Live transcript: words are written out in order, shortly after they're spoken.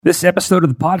This episode of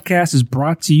the podcast is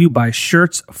brought to you by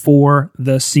Shirts for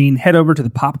the Scene. Head over to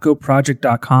the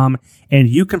popkoproject.com and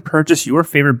you can purchase your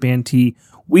favorite band tee.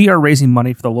 We are raising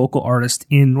money for the local artist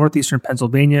in northeastern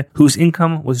Pennsylvania whose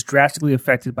income was drastically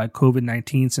affected by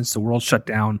COVID-19 since the world shut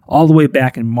down all the way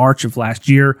back in March of last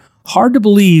year. Hard to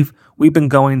believe we've been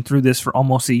going through this for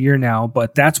almost a year now,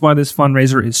 but that's why this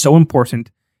fundraiser is so important.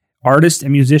 Artists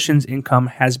and musicians' income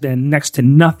has been next to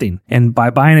nothing, and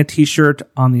by buying a t-shirt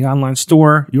on the online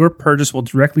store, your purchase will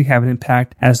directly have an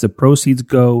impact as the proceeds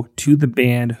go to the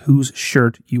band whose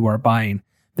shirt you are buying.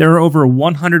 There are over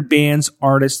 100 bands,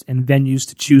 artists, and venues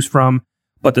to choose from,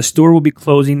 but the store will be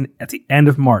closing at the end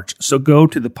of March. So go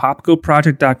to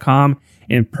thepopkoproject.com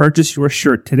and purchase your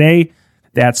shirt today.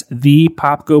 That's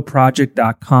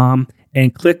thepopkoproject.com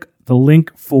and click the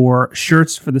link for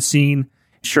Shirts for the Scene.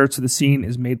 Shirts for the Scene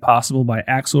is made possible by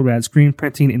Axelrad Screen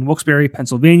Printing in Wilkes-Barre,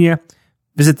 Pennsylvania.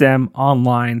 Visit them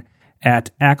online at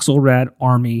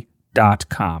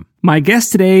axelradarmy.com. My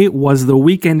guest today was The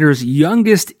Weeknders'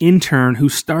 youngest intern who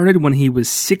started when he was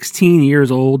 16 years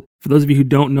old. For those of you who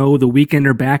don't know, The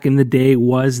Weeknder back in the day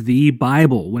was the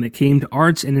Bible when it came to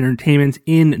arts and entertainment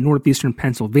in northeastern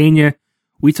Pennsylvania.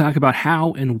 We talk about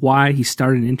how and why he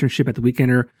started an internship at The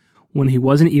Weeknder when he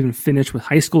wasn't even finished with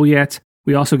high school yet.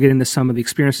 We also get into some of the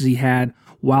experiences he had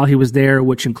while he was there,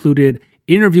 which included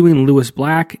interviewing Lewis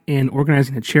Black and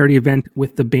organizing a charity event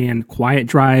with the band Quiet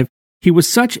Drive. He was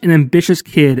such an ambitious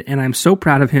kid, and I'm so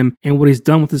proud of him and what he's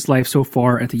done with his life so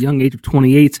far at the young age of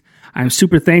 28. I'm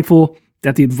super thankful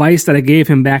that the advice that I gave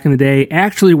him back in the day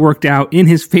actually worked out in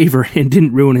his favor and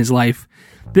didn't ruin his life.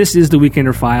 This is The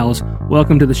Weeknder Files.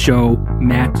 Welcome to the show,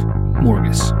 Matt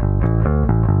Morgis.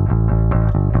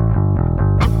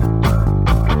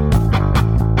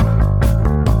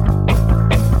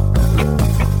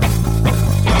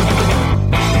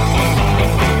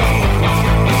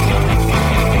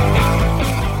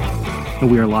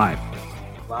 We are live.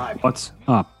 What's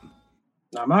up?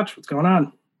 Not much. What's going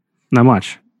on? Not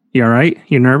much. You all right?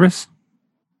 You nervous?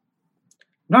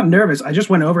 I'm not nervous. I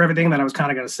just went over everything that I was kind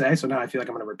of going to say, so now I feel like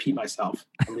I'm going to repeat myself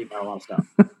and leave out a lot of stuff.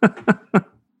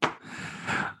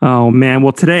 Oh, man.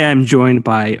 Well, today I'm joined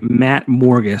by Matt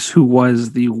Morgis, who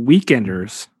was The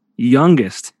Weeknders'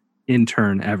 youngest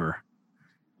intern ever.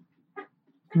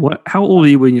 How old were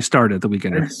you when you started at The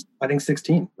Weeknders? I think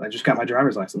 16. I just got my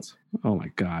driver's license. Oh, my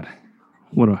God.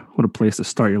 What a place to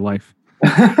start your life.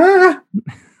 Matt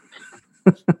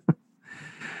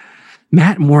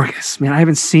Morgis, man, I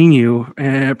haven't seen you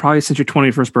probably since your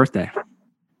 21st birthday.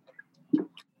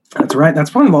 That's right.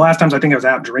 That's one of the last times I think I was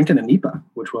out drinking in NEPA,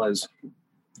 which was, I'm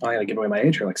going to give away my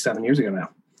age here, like 7 years ago now.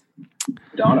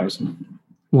 Donos.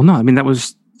 Well, no, I mean, that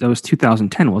was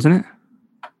 2010, wasn't it?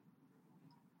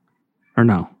 Or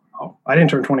no? Oh, I didn't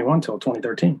turn 21 until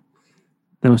 2013.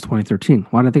 That was 2013.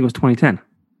 Why did I think it was 2010?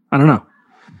 I don't know.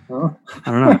 Oh.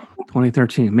 I don't know.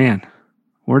 2013. Man,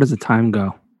 where does the time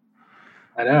go?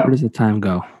 I know. Where does the time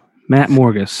go? Matt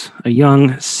Morgis, a young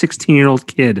 16-year-old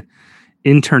kid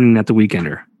interning at The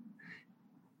Weeknder.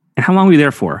 And how long were you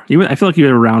there for? I feel like you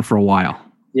were around for a while.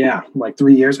 Yeah, like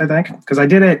 3 years, I think. Because I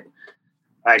did it,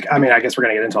 I guess we're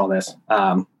going to get into all this.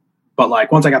 But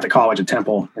like once I got to college at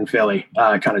Temple in Philly,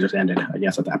 it kind of just ended, I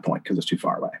guess, at that point because it's too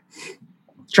far away.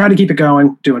 Tried to keep it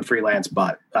going, doing freelance,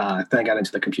 but then I got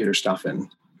into the computer stuff and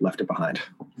left it behind.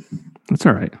 That's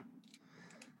all right.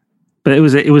 But it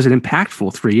was an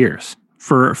impactful 3 years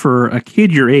for a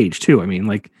kid your age too. I mean,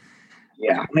 like,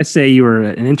 yeah. Let's say you were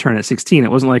an intern at 16.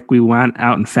 It wasn't like we went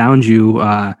out and found you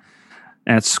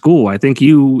at school. I think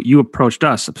you approached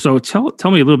us. So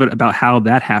tell me a little bit about how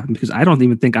that happened, because I don't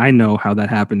even think I know how that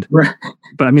happened. Right.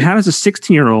 But I mean, how does a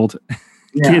 16-year-old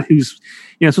kid who's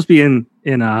supposed to be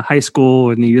in high school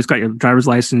and you just got your driver's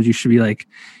license, you should be like,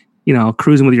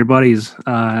 cruising with your buddies,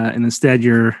 and instead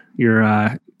you're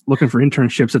looking for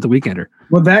internships at The Weeknder.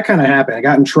 Well, that kind of happened. I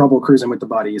got in trouble cruising with the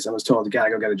buddies and was told you gotta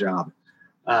go get a job.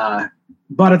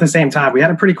 But at the same time, we had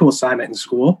a pretty cool assignment in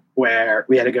school where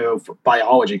we had to go for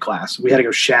biology class. We had to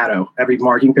go shadow every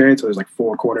marking period. So there's like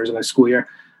 4 quarters in the school year.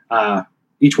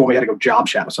 Each one we had to go job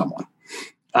shadow someone,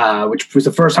 which was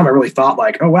the first time I really thought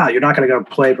like, oh, wow, you're not going to go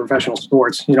play professional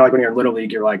sports. Like when you're in Little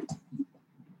League, you're like,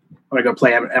 I'm going to go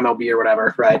play MLB or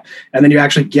whatever, right? And then you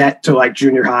actually get to like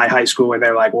junior high school, and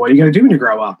they're like, well, what are you going to do when you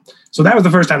grow up? So that was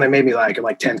the first time they made me like in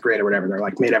like 10th grade or whatever. They're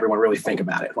like made everyone really think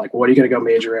about it. Like, what are you going to go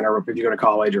major in, or if you go to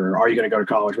college, or are you going to go to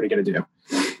college? What are you going to do?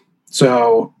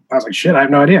 So I was like, shit, I have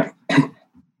no idea.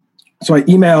 So I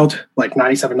emailed like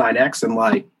 97.9X and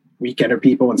like Weeknder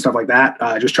people and stuff like that,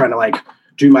 just trying to like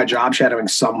do my job shadowing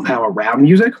somehow around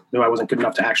music. Though I wasn't good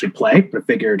enough to actually play, but I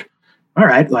figured, all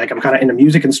right, like I'm kind of into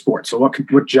music and sports. So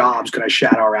what jobs could I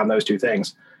shadow around those two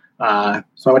things?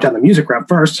 So I went down the music route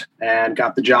first and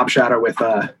got the job shadow with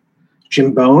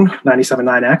Jim Bone,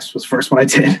 97.9X was the first one I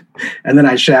did. And then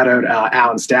I shadowed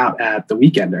Alan Stout at The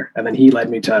Weekender. And then he led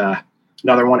me to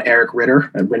another one, Eric Ritter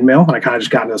at Windmill. And I kind of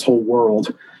just got into this whole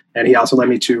world. And he also led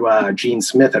me to Gene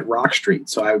Smith at Rock Street.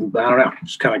 So I don't know,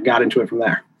 just kind of got into it from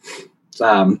there.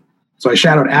 So I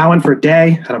shadowed Alan for a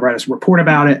day, had to write a report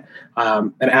about it.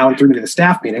 And Alan threw me to the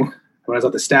staff meeting. When I was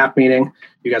at the staff meeting,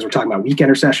 you guys were talking about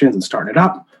weekender sessions and starting it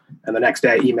up. And the next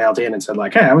day I emailed in and said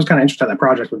like, hey, I was kind of interested in that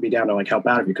project, would be down to like help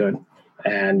out if you could.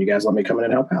 And you guys let me come in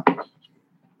and help out.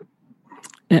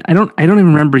 I don't even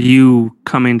remember you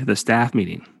coming to the staff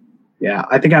meeting. Yeah,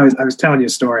 I think I was telling you a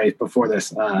story before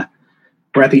this.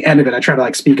 Where at the end of it, I tried to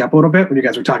like speak up a little bit when you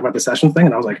guys were talking about the session thing,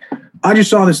 and I was like, I just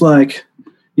saw this like,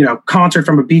 concert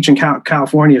from a beach in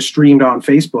California streamed on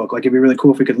Facebook. Like it'd be really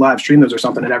cool if we could live stream those or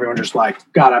something. And everyone just like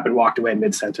got up and walked away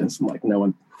mid sentence. And like no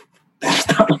one.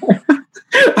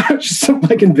 I was just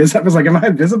like invisible. I was like, am I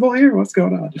invisible here? What's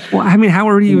going on? Well, I mean, how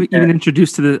were you even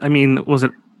introduced to the? I mean, was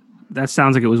it? That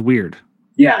sounds like it was weird.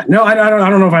 Yeah, no, I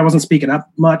don't know if I wasn't speaking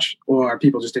up much or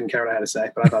people just didn't care what I had to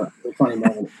say. But I thought it was a funny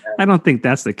moment. I don't think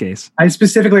that's the case. I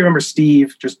specifically remember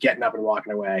Steve just getting up and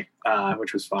walking away,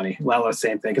 which was funny. Lelo,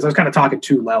 same thing, because I was kind of talking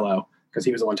to Lelo because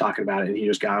he was the one talking about it, and he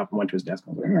just got up and went to his desk.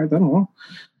 I was like, all right, then, well.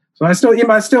 So I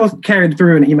still carried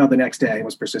through and emailed the next day and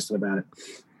was persistent about it.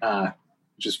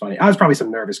 Which is funny. I was probably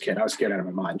some nervous kid. I was scared out of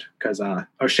my mind because I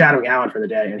was shadowing Alan for the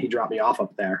day and he dropped me off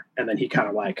up there. And then he kind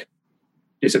of like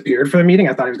disappeared for the meeting.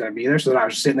 I thought he was going to be there. So then I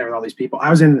was just sitting there with all these people.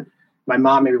 My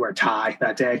mom made me wear a tie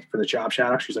that day for the job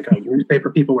shadow. She's like, oh,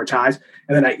 newspaper people wear ties.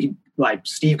 And then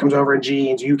Steve comes over in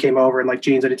jeans. You came over in like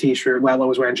jeans and a t-shirt. Lelo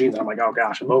was wearing jeans. And I'm like, oh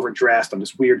gosh, I'm overdressed. I'm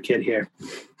this weird kid here.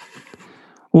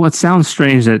 Well, it sounds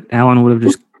strange that Alan would have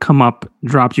just come up,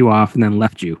 dropped you off and then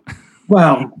left you.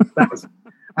 Well,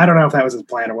 I don't know if that was his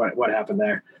plan or what happened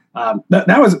there.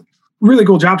 That was really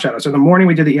cool job shadow. So in the morning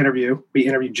we did the interview. We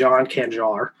interviewed John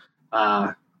Kanjar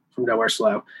from Nowhere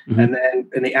Slow. Mm-hmm. And then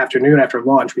in the afternoon after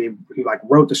lunch, he like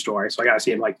wrote the story. So I got to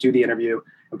see him like do the interview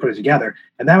and put it together.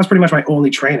 And that was pretty much my only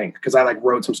training because I like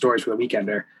wrote some stories for the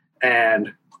Weekender.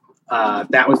 And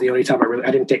that was the only time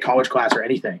I didn't take college class or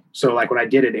anything. So like when I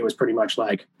did it, it was pretty much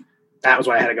like that was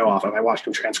what I had to go off of. I watched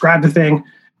him transcribe the thing,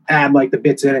 add like the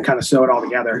bits in and kind of sew it all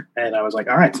together. And I was like,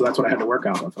 all right, so that's what I had to work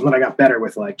out of. And then I got better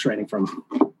with like training from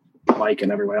Mike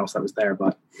and everyone else that was there.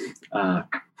 But I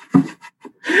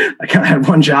kind of had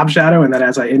one job shadow. And then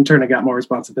as I interned and got more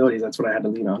responsibilities, that's what I had to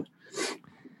lean on.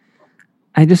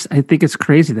 I think it's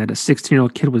crazy that a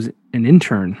 16-year-old kid was an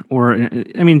intern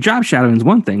job shadowing is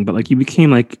one thing, but like you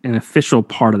became like an official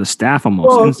part of the staff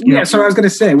almost. Well, so I was going to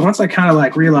say, once I kind of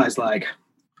like realized like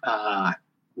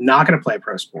not going to play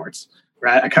pro sports,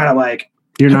 right? I kind of like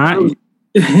you're not.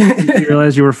 You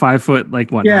realize you were 5 foot,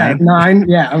 like what? Yeah, 9.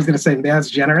 Yeah, I was going to say that's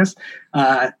generous.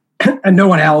 And no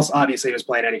one else obviously was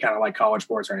playing any kind of like college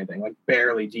sports or anything, like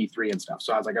barely D3 and stuff.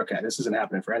 So I was like, okay, this isn't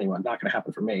happening for anyone. Not going to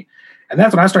happen for me. And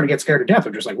that's when I started to get scared to death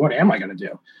of just like, what am I going to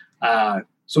do?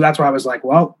 So that's why I was like,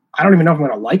 well, I don't even know if I'm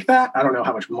going to like that. I don't know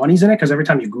how much money's in it because every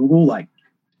time you Google like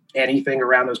anything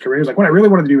around those careers, like what I really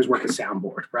wanted to do was work the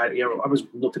soundboard, right? I was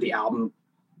looked at the album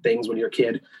things when you're a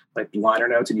kid, like liner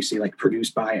notes, and you see like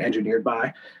produced by, engineered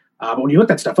by. But when you look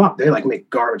that stuff up, they like make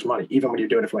garbage money, even when you're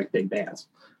doing it for like big bands.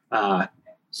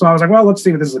 So I was like, well, let's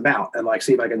see what this is about and like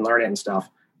see if I can learn it and stuff.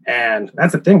 And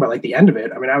that's the thing. But like the end of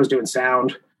it, I mean, I was doing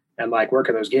sound and like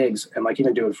working those gigs and like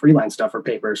even doing freelance stuff for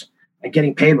papers and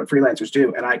getting paid what freelancers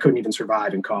do. And I couldn't even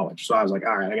survive in college. So I was like,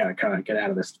 all right, I got to kind of get out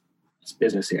of this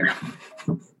business here.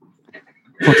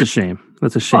 That's a shame.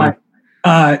 That's a shame.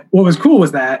 What was cool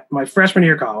was that my freshman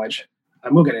year of college,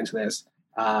 and we'll get into this,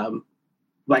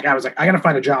 like I was like, I got to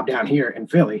find a job down here in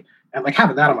Philly. And like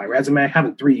having that on my resume,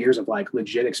 having 3 years of like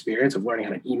legit experience of learning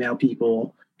how to email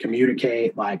people,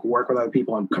 communicate, like work with other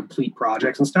people on complete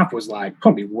projects and stuff was like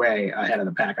put me way ahead of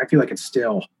the pack. I feel like it's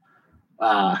still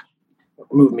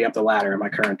moving me up the ladder in my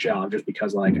current job just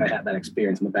because like I had that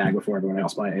experience in the bag before everyone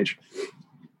else my age.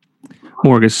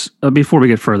 Morgis, before we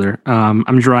get further,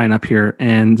 I'm drying up here,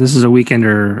 and this is a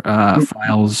Weekender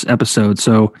Files episode,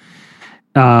 so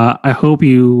I hope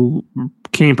you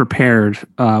came prepared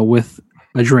with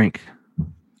a drink.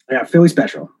 Yeah, Philly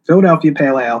Special. Philadelphia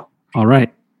Pale Ale. All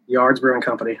right. Yards Brewing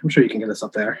Company. I'm sure you can get us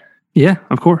up there. Yeah,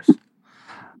 of course.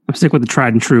 I'm sticking with the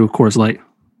tried and true Coors Light.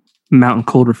 Mountain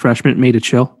cold refreshment made to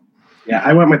chill. Yeah,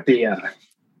 I went with the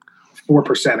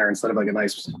 4%er instead of like a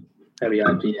nice heavy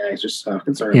IPA. It's just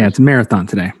it's early. Yeah, it's a marathon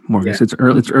today, Morgis.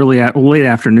 Yeah. It's late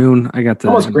afternoon. I got to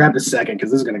almost grabbed a second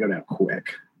because this is going to go down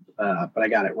quick. But I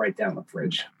got it right down the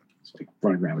fridge. So I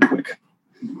run and grab it quick.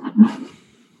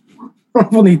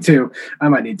 We'll need two. I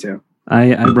might need two.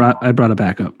 I brought a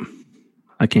backup.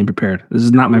 I came prepared. This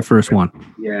is not my first one.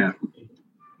 Yeah.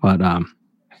 But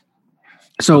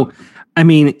so I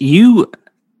mean, you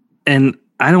and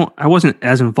I wasn't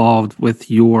as involved with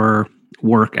your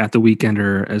work at the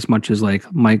Weekender as much as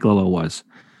like Mike Lillo was.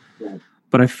 Yeah.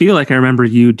 But I feel like I remember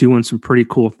you doing some pretty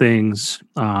cool things,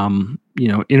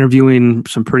 interviewing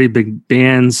some pretty big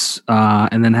bands,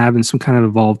 and then having some kind of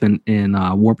involvement in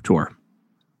Warped Tour.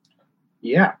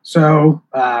 Yeah. So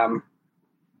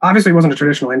obviously it wasn't a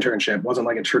traditional internship. It wasn't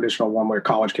like a traditional one where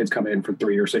college kids come in for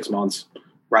 3 or 6 months,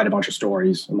 write a bunch of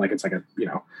stories. And like, it's like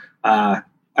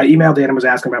I emailed Dan and was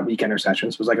asking about Weekender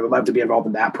sessions. Was like, I'd love to be involved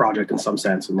in that project in some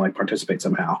sense and like participate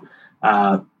somehow.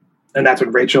 And that's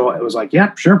when Rachel, it was like,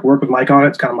 yeah, sure. Work with Mike on it.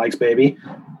 It's kind of Mike's baby.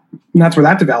 And that's where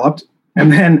that developed.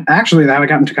 And then actually that I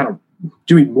got into kind of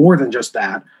doing more than just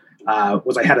that.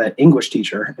 Was I had an English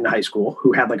teacher in high school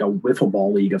who had like a wiffle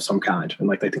ball league of some kind. And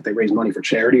like, I think they raised money for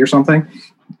charity or something.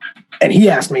 And he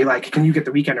asked me like, can you get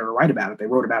the Weekender to write about it? They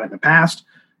wrote about it in the past.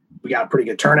 We got a pretty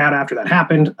good turnout after that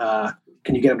happened.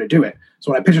 Can you get him to do it?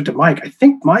 So when I pitched it to Mike, I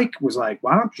think Mike was like,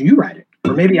 why don't you write it?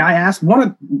 Or maybe I asked one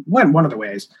of the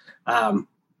ways.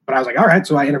 But I was like, all right.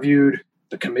 So I interviewed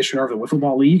the commissioner of the wiffle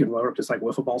ball league and wrote up this like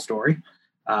wiffle ball story.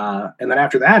 And then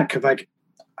after that, cause like,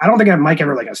 I don't think Mike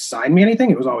ever like assigned me anything.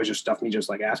 It was always just stuff me just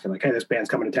like asking like, hey, this band's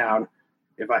coming to town.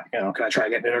 If I, can I try to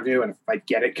get an interview? And if I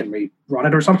get it, can we run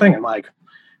it or something? And like,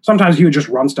 sometimes he would just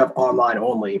run stuff online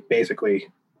only, basically,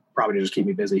 probably to just keep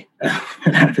me busy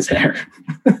and out of his hair.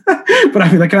 But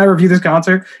I'd be like, can I review this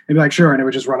concert? And be like, sure. And it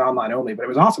would just run online only. But it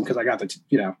was awesome because I got to,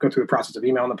 go through the process of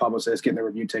emailing the publicist, getting the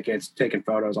review tickets, taking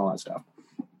photos, all that stuff.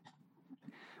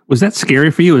 Was that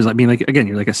scary for you? Is I mean, like, again,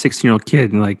 you're like a 16-year-old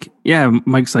kid and like, yeah,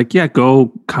 Mike's like, yeah,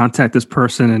 go contact this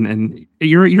person. And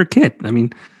you're a kid. I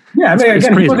mean, yeah, I mean,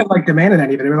 again, he wasn't like demanding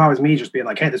anything. It was always me just being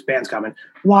like, hey, this band's coming.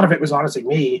 A lot of it was honestly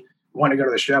me wanting to go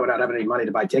to the show and not having any money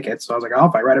to buy tickets. So I was like, oh,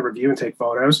 if I write a review and take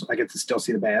photos, I get to still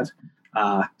see the band.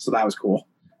 So that was cool.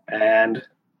 And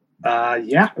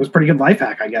it was a pretty good life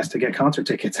hack, I guess, to get concert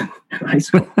tickets in high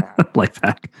school. Life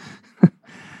hack.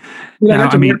 I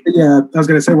was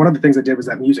going to say one of the things I did was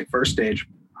that Music First stage,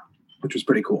 which was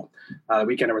pretty cool.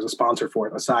 Weekender was a sponsor for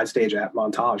it, a side stage at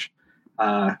Montage.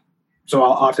 So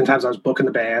oftentimes I was booking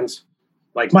the bands.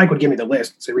 Like Mike would give me the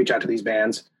list, say reach out to these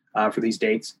bands for these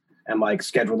dates, and like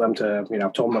schedule them to,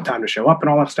 told them what time to show up and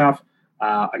all that stuff.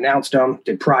 Announced them,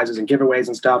 did prizes and giveaways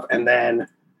and stuff, and then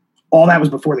all that was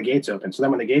before the gates opened. So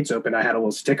then when the gates opened, I had a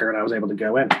little sticker and I was able to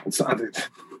go in. And so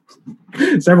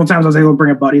several times I was able to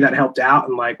bring a buddy that helped out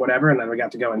and like whatever, and then we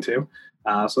got to go in too.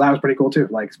 So that was pretty cool too.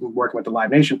 Like working with the Live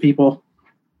Nation people.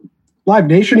 Live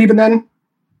Nation even then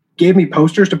gave me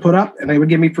posters to put up, and they would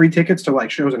give me free tickets to like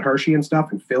shows in Hershey and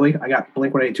stuff in Philly. I got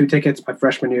Blink-182 tickets my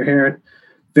freshman year here in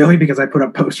Philly because I put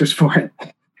up posters for it.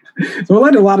 So it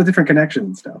led to a lot of different connections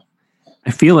and stuff.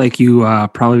 I feel like you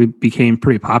probably became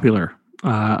pretty popular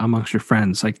amongst your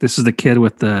friends. Like this is the kid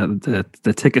with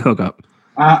the ticket hookup.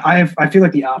 I feel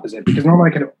like the opposite, because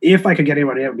normally if I could get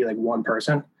anybody, it would be like one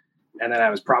person. And then I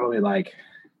was probably like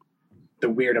the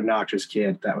weird, obnoxious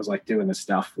kid that was like doing this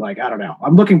stuff. Like, I don't know.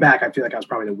 I'm looking back. I feel like I was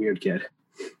probably the weird kid.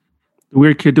 The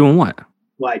weird kid doing what?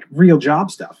 Like real job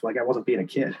stuff. Like I wasn't being a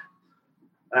kid.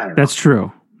 I don't know. That's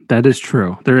true. That is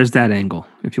true. There is that angle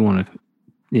if you want to.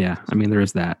 Yeah. I mean, there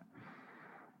is that.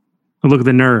 Look at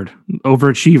the nerd,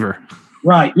 overachiever.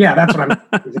 Right. Yeah. That's what I'm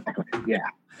exactly. Yeah.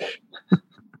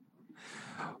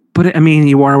 But I mean,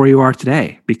 you are where you are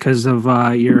today because of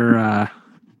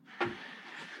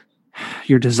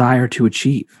your desire to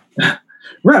achieve.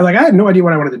 Right. Like I had no idea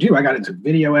what I wanted to do. I got into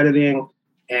video editing,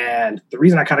 and the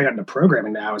reason I kind of got into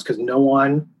programming now is because no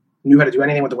one knew how to do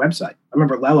anything with the website. I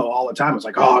remember Lello all the time was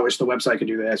like, "Oh, I wish the website could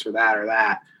do this or that or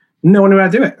that." No one knew how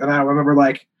to do it, and I remember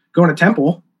like going to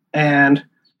Temple, and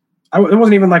it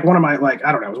wasn't even like one of my like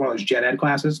I don't know, it was one of those gen ed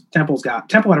classes. Temple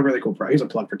had a really cool pro. He's a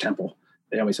plug for Temple.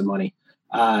 They owe me some money.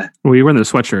 Well, you were in the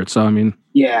sweatshirt, so I mean,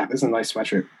 yeah, this is a nice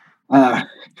sweatshirt.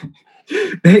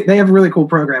 They have a really cool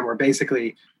program where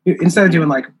basically instead of doing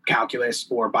like calculus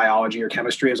or biology or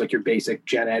chemistry as like your basic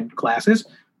gen ed classes,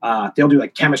 they'll do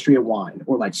like chemistry of wine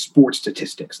or like sports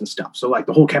statistics and stuff. So like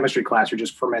the whole chemistry class, you're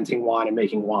just fermenting wine and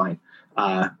making wine,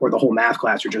 or the whole math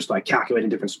class, you're just like calculating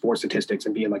different sports statistics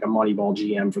and being like a Moneyball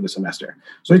GM for the semester.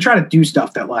 So they try to do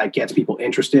stuff that like gets people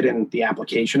interested in the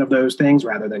application of those things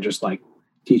rather than just like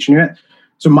teaching you it.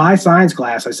 So my science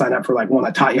class, I signed up for like one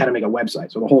that taught you how to make a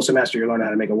website. So the whole semester you're learning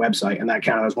how to make a website, and that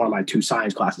counted as one of my 2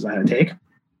 science classes I had to take.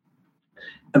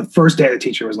 And the first day the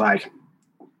teacher was like,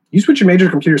 you switch your major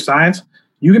to computer science,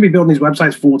 you could be building these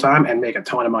websites full time and make a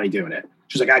ton of money doing it.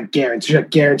 She's like, I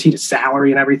guaranteed a salary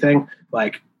and everything.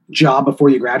 Like job before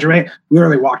you graduate,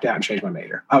 literally walked out and changed my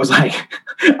major. I was like,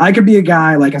 I could be a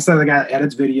guy, like instead of the guy that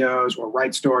edits videos or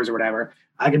writes stories or whatever,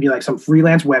 I could be like some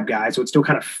freelance web guy. So it still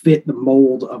kind of fit the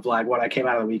mold of like what I came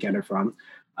out of the Weekender from.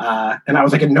 And I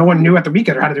was like, and no one knew at the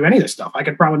Weekender how to do any of this stuff. I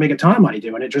could probably make a ton of money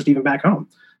doing it just even back home.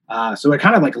 So it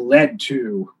kind of like led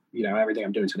to, you know, everything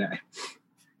I'm doing today.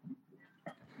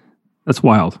 That's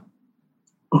wild.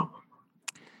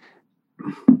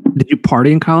 Did you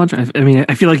party in college? I mean,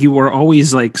 I feel like you were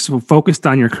always like so focused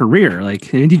on your career.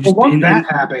 Like, did you just, well, once that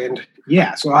happened,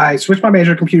 yeah. So I switched my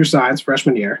major to computer science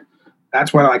freshman year.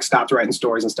 That's when I like stopped writing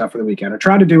stories and stuff for the Weekender. I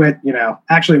tried to do it, you know,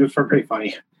 actually it was pretty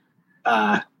funny.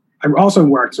 I also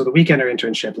worked. So the Weekender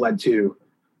internship led to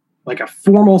like a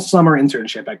formal summer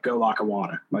internship at Go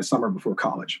Lackawanna, my summer before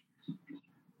college,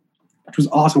 which was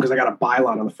awesome because I got a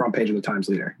byline on the front page of the Times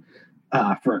Leader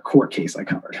for a court case I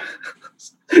covered.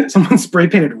 Someone spray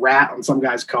painted rat on some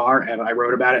guy's car, and I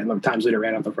wrote about it, and the Times Leader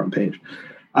ran off the front page.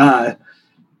 But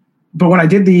when I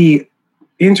did the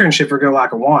internship for Go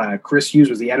Lackawanna, Chris Hughes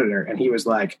was the editor, and he was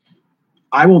like,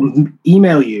 I will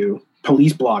email you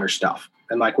police blotter stuff.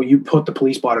 And like, will you put the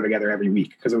police blotter together every week?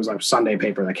 Because it was like a Sunday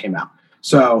paper that came out.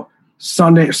 So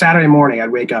Saturday morning,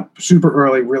 I'd wake up super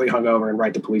early, really hungover, and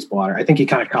write the police blotter. I think he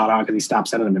kind of caught on because he stopped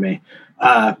sending them to me.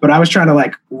 But I was trying to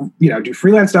like, you know, do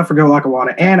freelance stuff for Go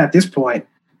Lackawanna. And at this point,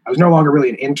 I was no longer really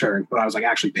an intern, but I was like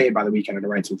actually paid by the Weekender to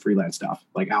write some freelance stuff,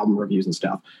 like album reviews and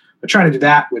stuff. But trying to do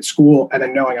that with school and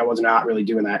then knowing I was not really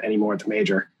doing that anymore at the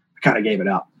major, I kind of gave it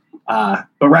up.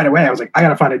 But right away, I was like, I got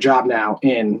to find a job now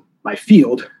in my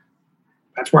field.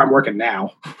 That's where I'm working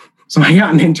now. So I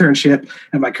got an internship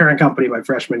at my current company my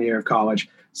freshman year of college,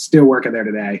 still working there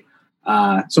today.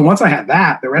 So once I had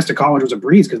that, the rest of college was a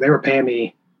breeze because they were paying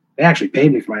me. They actually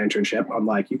paid me for my internship,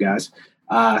 unlike you guys.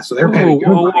 So they were paying me good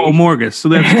money. Morgis. So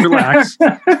that's relax.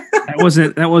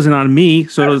 That wasn't on me.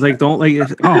 So it was like, don't like.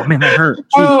 Oh man, that hurt. Jeez.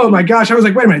 Oh my gosh, I was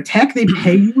like, wait a minute, tech? They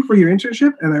pay you for your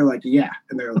internship? And they're like, yeah.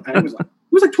 And it was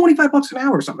like $25 an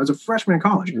hour or something. As a freshman in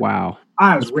college. Wow,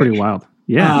 I was that's pretty wild.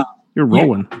 Yeah, you're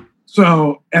rolling. Yeah.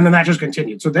 So and then that just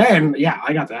continued. So then, yeah,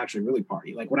 I got to actually really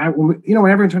party. Like when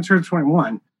everyone turns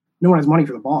 21, no one has money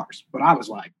for the bars, but I was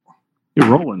like, you're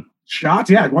rolling. Shots,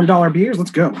 yeah, $1 beers.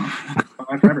 Let's go.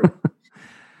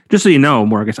 Just so you know,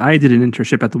 Morgis, I did an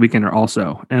internship at the Weekender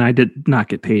also, and I did not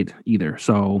get paid either.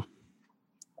 So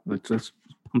let's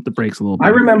pump the brakes a little bit. I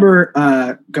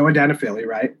remember going down to Philly,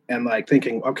 right, and like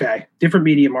thinking, okay, different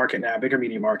media market now, bigger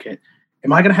media market.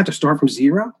 Am I going to have to start from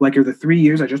zero? Like, are the 3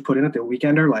 years I just put in at the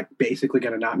Weekender like basically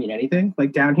going to not mean anything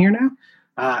like down here now?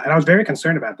 And I was very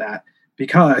concerned about that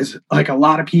because like a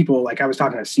lot of people, like I was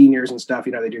talking to seniors and stuff,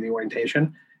 you know, they do the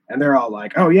orientation. And they're all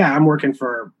like, oh, yeah, I'm working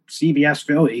for CBS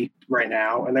Philly right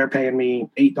now, and they're paying me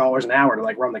 $8 an hour to,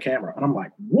 like, run the camera. And I'm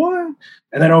like, what?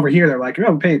 And then over here, they're like,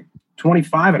 oh, we paid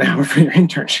 $25 an hour for your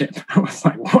internship. I was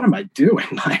like, what am I doing?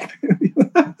 Like,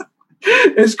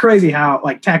 it's crazy how,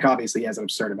 like, tech obviously has an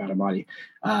absurd amount of money.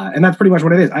 And that's pretty much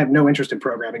what it is. I have no interest in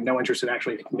programming, no interest in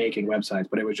actually making websites,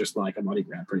 but it was just, like, a money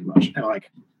grab pretty much. And,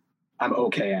 like, I'm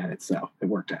okay at it, so it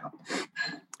worked out.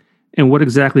 And what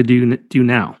exactly do you do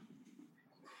now?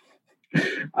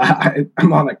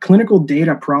 I'm on a clinical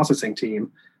data processing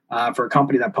team for a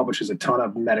company that publishes a ton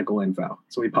of medical info.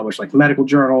 So we publish like medical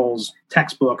journals,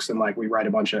 textbooks, and like we write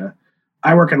a bunch of.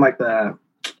 I work in like the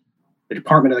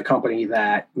department of the company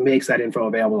that makes that info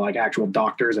available to like actual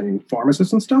doctors and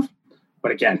pharmacists and stuff.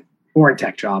 But again, boring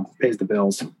tech job, pays the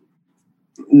bills.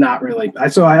 Not really.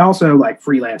 So I also like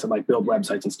freelance and like build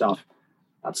websites and stuff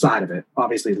outside of it.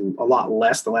 Obviously, a lot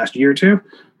less the last year or two.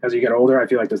 As you get older, I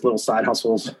feel like there's little side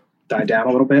hustles die down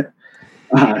a little bit.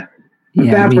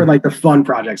 That's where like the fun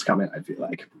projects come in, I feel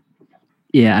like.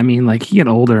 Yeah, I mean, like you get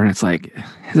older and it's like,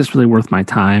 is this really worth my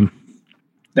time?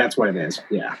 That's what it is.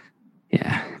 Yeah.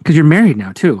 Yeah. Because you're married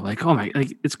now too. Like, oh my,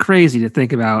 like it's crazy to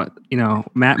think about, you know,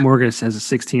 Matt Morgis as a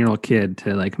 16-year-old kid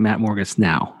to like Matt Morgis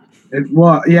now. It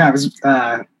was,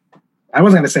 I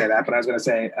wasn't going to say that, but I was going to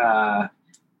say,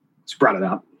 just brought it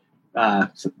up.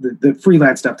 So the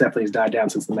freelance stuff definitely has died down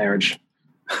since the marriage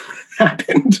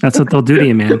happened. That's what they'll do to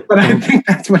you, man. But I think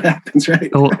that's what happens, right?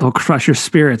 They'll crush your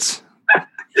spirits.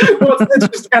 Well, it's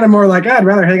just kind of more like I'd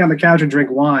rather hang on the couch and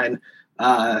drink wine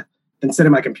than sit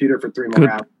at my computer for 3 more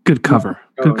hours. Good cover.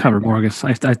 Good cover,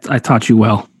 Morgis. I taught you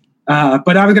well.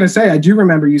 But I was going to say, I do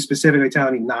remember you specifically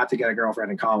telling me not to get a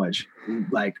girlfriend in college,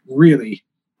 like really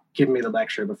giving me the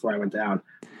lecture before I went down.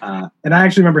 And I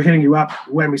actually remember hitting you up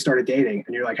when we started dating,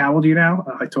 and you're like, "How old are you now?"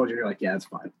 I told you, you're like, "Yeah, it's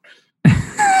fine."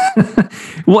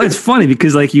 Well, it's funny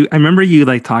because like I remember you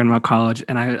like talking about college,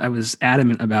 and I was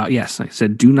adamant about, yes, I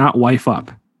said, do not wife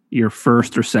up your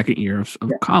first or second year of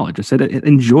college. I said,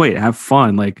 enjoy it, have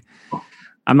fun. Like,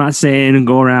 I'm not saying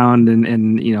go around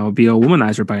and be a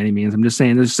womanizer by any means. I'm just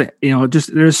saying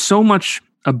there's so much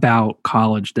about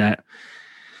college that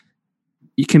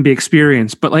you can be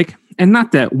experienced, but and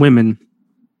not that women.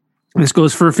 This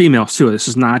goes for females too. This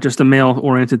is not just a male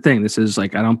oriented thing. This is I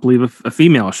don't believe a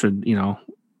female should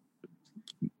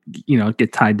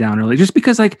get tied down early just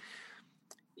because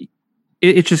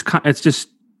it's just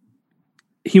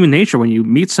human nature. When you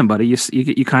meet somebody,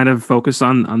 you kind of focus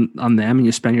on them and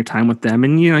you spend your time with them,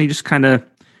 and you just kind of,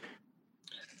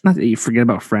 not that you forget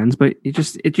about friends, but it's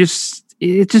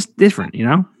just different,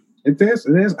 It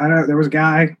is. I know there was a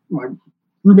guy, my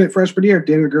roommate freshman year,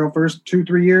 dated a girl first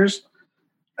 2-3 years.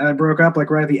 And I broke up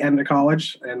right at the end of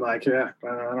college, and I don't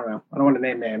know. I don't want to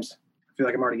name names. I feel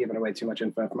like I'm already giving away too much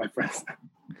info for my friends.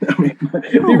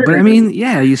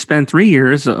 You spend 3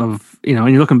 years of, and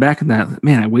you're looking back at that,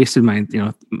 man, I wasted my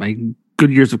good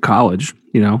years of college.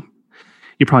 You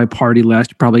probably party less,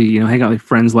 you probably, hang out with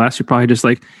friends less. You're probably just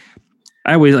I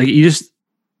always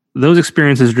those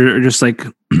experiences are just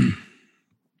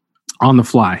on the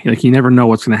fly. You never know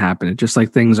what's going to happen. It's just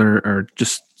things are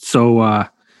just so, I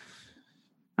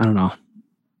don't know.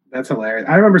 That's hilarious.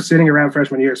 I remember sitting around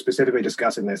freshman year specifically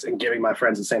discussing this and giving my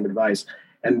friends the same advice,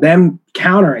 and them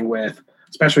countering with,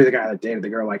 especially the guy that dated the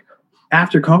girl,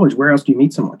 after college, where else do you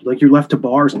meet someone? You're left to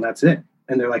bars and that's it.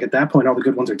 And they're at that point, all the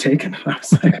good ones are taken. I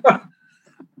was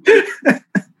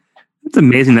It's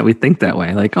amazing that we think that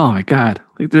way. Oh my God.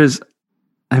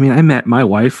 I met my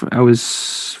wife. I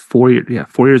was 4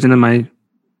 years into my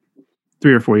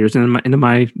 3 or 4 years into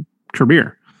my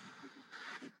career.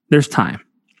 There's time.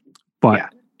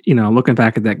 But, looking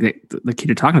back at that, the kid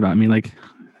you're talking about, like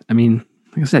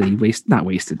I said, not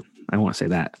wasted. I won't say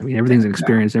that. Everything's an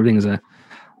experience. Everything is a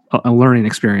learning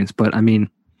experience. But I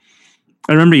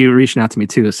remember you reaching out to me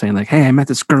too, saying hey, I met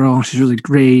this girl. She's really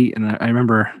great. And I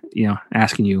remember,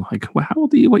 asking you well, how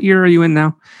old are you? What year are you in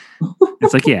now?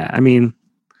 It's yeah.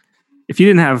 If you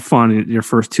didn't have fun in your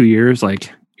first 2 years,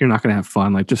 you're not going to have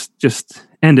fun. Just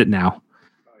end it now.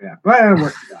 Oh yeah. Well, it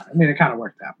worked out. It kind of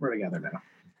worked out. We're together now.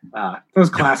 It was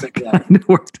classic. It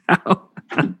worked out.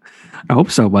 I hope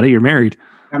so, buddy. You're married.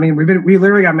 We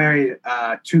literally got married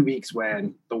 2 weeks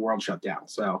when the world shut down.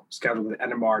 So scheduled at the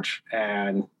end of March,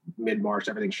 and mid-March,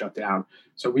 everything shut down.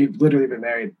 So we've literally been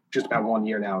married just about 1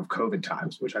 year now of COVID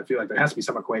times, which I feel there has to be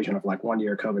some equation of 1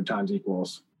 year COVID times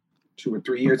equals 2 or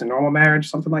 3 years of normal marriage,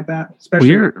 something like that.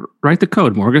 Especially, write the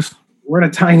code, Morgis. We're in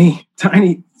a tiny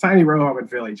row home in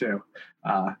Philly too.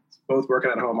 Both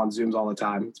working at home on Zooms all the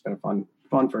time. It's been a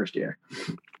fun first year.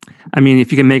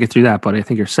 If you can make it through that, buddy, I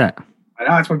think you're set. I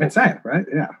know, that's what I've been saying, right?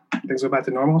 Yeah. Things go back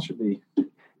to normal, should be.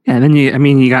 Yeah, and then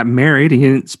you got married and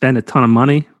you didn't spend a ton of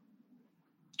money.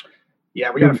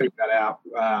 Yeah, we got to figure that out.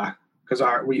 Because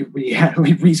we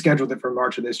rescheduled it for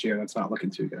March of this year. That's not looking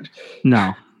too good.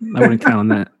 No, I wouldn't count on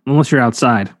that. Unless you're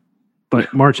outside.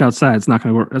 But March outside, it's not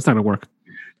going to work. That's not going to work.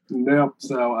 Nope.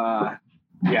 So, I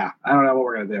don't know what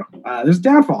we're going to do. There's a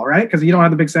downfall, right? Because you don't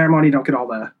have the big ceremony. You don't get all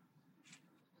the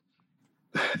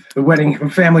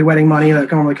family wedding money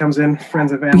that normally comes in,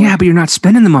 friends and family. Yeah, but you're not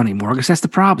spending the money, Morgis. That's the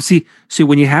problem. See,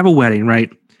 when you have a wedding, right?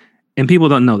 And people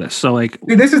don't know this. So dude,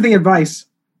 this is the advice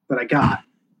that I got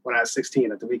when I was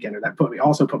 16 at the weekend, and that put me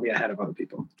ahead of other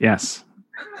people. Yes.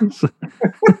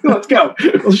 Let's go.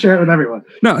 We'll share it with everyone.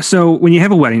 No, so when you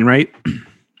have a wedding, right?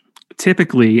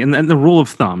 Typically, and then the rule of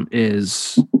thumb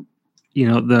is,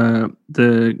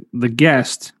 the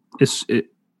guest is,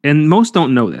 and most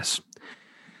don't know this.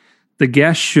 The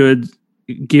guest should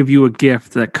give you a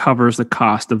gift that covers the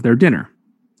cost of their dinner.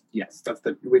 Yes,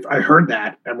 I heard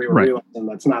that, and we were realizing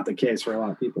that's not the case for a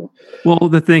lot of people. Well,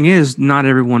 the thing is, not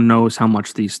everyone knows how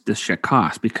much this shit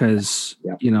costs because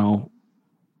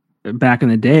back in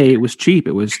the day it was cheap.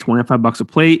 It was $25 a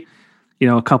plate.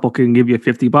 A couple can give you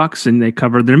 $50 and they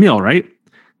cover their meal, right?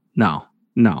 No.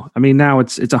 Now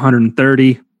it's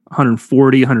 130,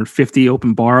 140, 150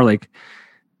 open bar.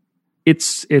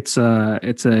 It's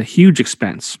a huge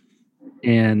expense,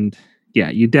 and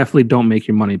you definitely don't make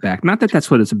your money back. Not that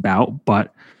that's what it's about,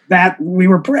 but that we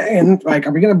were praying,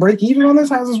 are we going to break even on this?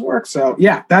 How does this work? So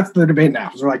that's the debate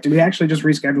now. So we're do we actually just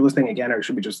reschedule this thing again, or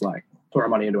should we just put our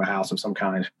money into a house of some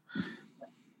kind?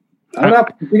 I don't know.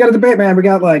 We got a debate, man. We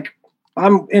got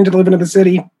I'm into living in the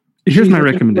city. Here's my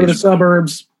recommendation: go to the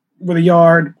suburbs with a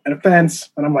yard and a fence,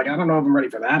 and I'm I don't know if I'm ready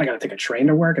for that. I got to take a train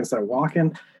to work instead of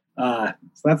walking. So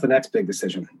that's the next big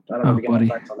decision. I don't know if we get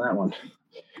advice on that one.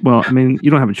 Well, you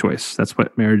don't have a choice. That's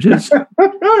what marriage is.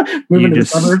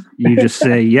 You just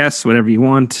say yes, whatever you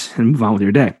want, and move on with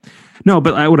your day. No,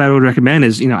 but what I would recommend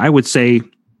is, I would say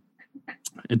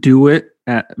do it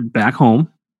back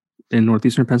home in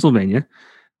northeastern Pennsylvania.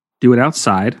 Do it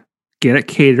outside. get it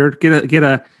catered, get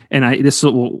a, and this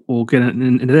we'll get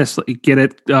into this, get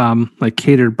it like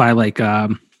catered by like a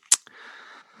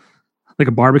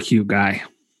barbecue guy.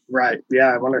 Right.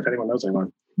 Yeah. I wonder if anyone knows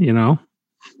anyone. You know,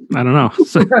 I don't know.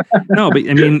 So, no, but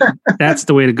I mean, that's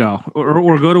the way to go.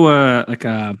 Or go to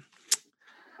a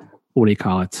what do you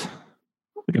call it?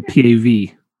 Like a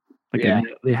PAV.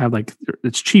 They have like,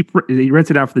 it's cheap. They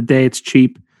rent it out for the day. It's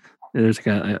cheap. There's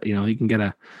like you can get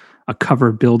a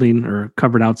covered building or a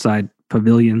covered outside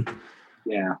pavilion.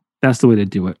 Yeah. That's the way to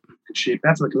do it. It's cheap.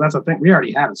 That's the thing. We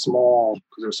already had a small,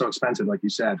 because it was so expensive, like you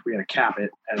said. We had to cap it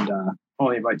and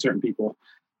only invite certain people.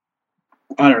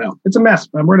 I don't know. It's a mess,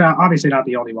 but we're obviously not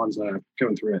the only ones that are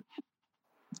going through it.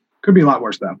 Could be a lot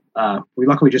worse, though. We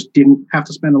luckily just didn't have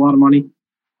to spend a lot of money.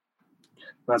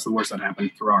 That's the worst that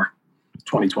happened for our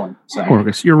 2020. So,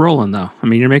 Morgis, you're rolling though. I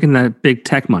mean, you're making that big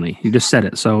tech money. You just said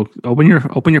it. So open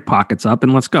your pockets up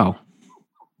and let's go.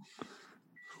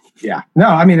 Yeah. No,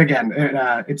 I mean, again,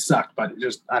 it sucked, but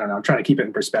just, I don't know. I'm trying to keep it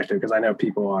in perspective because I know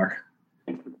people are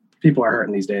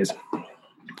hurting these days.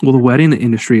 Well, the wedding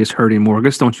industry is hurting,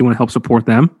 Morgis. Don't you want to help support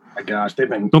them? My gosh,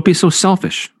 don't be so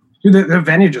selfish. Dude, the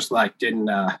venue just like didn't,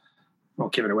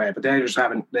 won't give it away, but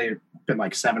they've been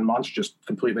like 7 months just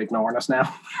completely ignoring us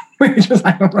now. I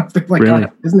don't know if they're like really?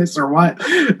 On business or what.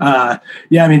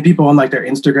 Yeah, I mean, people on like their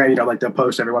Instagram, like they'll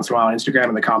post every once in a while on Instagram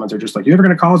and the comments are just like, you ever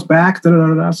going to call us back?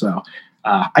 So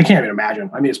I can't even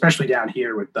imagine. I mean, especially down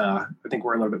here with, I think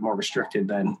we're a little bit more restricted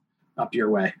than up your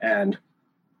way. And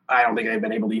I don't think they've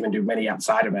been able to even do many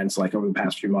outside events like over the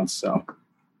past few months. So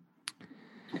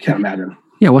I can't imagine.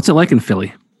 Yeah. What's it like in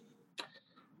Philly?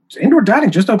 So indoor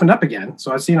dining just opened up again.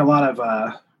 So I've seen a lot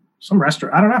of some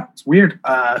restaurant. I don't know. It's weird.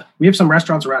 We have some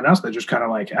restaurants around us that just kind of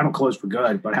like haven't closed for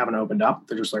good, but haven't opened up.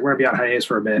 They're just like, we're going to be on hiatus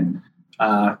for a bit.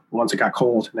 Once it got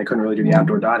cold and they couldn't really do the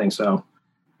outdoor dining. So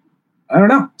I don't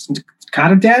know. It's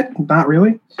kind of dead. Not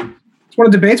really. It's one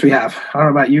of the debates we have. I don't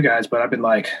know about you guys, but I've been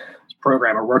like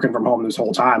programmer working from home this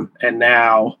whole time. And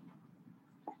now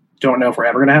don't know if we're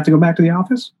ever going to have to go back to the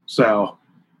office. So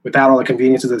without all the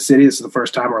conveniences of the city, this is the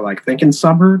first time we're like thinking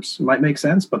suburbs might make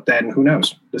sense, but then who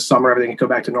knows? This summer, everything can go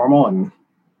back to normal. And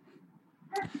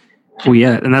well,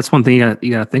 yeah, and that's one thing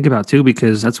you got to think about too,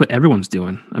 because that's what everyone's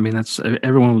doing. I mean, that's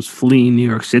everyone was fleeing New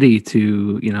York City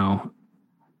to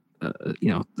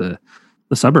the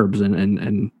suburbs,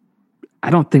 and I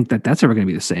don't think that's ever going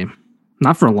to be the same,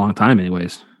 not for a long time,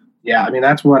 anyways. Yeah, I mean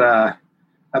that's what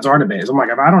that's our debate. I'm like,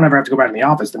 if I don't ever have to go back to the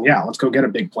office, then yeah, let's go get a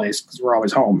big place because we're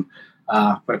always home.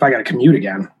 But if I got to commute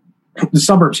again, the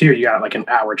suburbs here, you got like an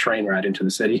hour train ride into the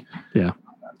city. Yeah.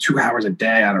 2 hours a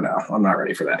day. I don't know. I'm not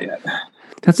ready for that yet.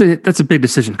 That's a big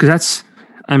decision because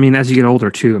as you get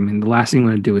older too, I mean, the last thing you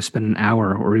want to do is spend an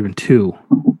hour or even 2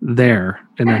 there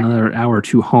and then another hour or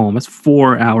 2 home. That's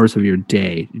 4 hours of your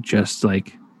day. Just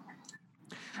like,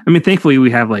 I mean, thankfully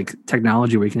we have like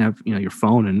technology where you can have, your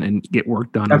phone and get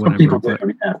work done. That's or whatever. What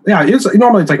people do. Yeah.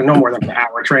 Normally it's like no more than an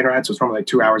hour train ride. So it's normally like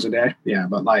 2 hours a day. Yeah.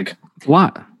 But like it's a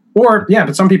lot. Or yeah,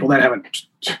 but some people that haven't,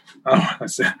 I want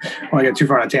to get too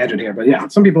far on a tangent here, but yeah,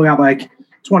 some people got like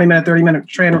 20-minute, 30-minute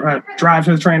train drive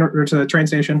to the train or to the train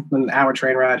station, then an hour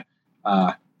train ride.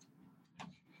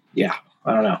 Yeah.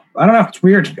 I don't know. It's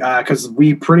weird because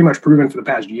we pretty much proven for the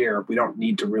past year we don't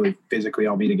need to really physically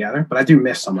all be together, but I do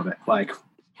miss some of it. Like,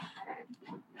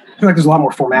 I feel like there's a lot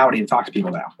more formality to talk to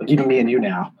people now. Like even me and you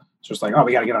now, it's just like, oh,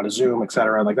 we got to get on a Zoom, et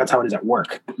cetera. Like that's how it is at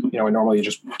work. And normally you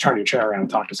just turn your chair around and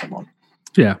talk to someone.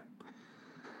 Yeah.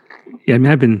 Yeah. I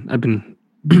mean, I've been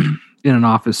in an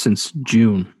office since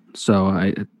June, so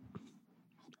I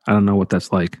don't know what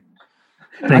that's like.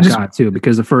 Thank God too,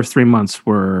 because the first 3 months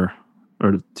were,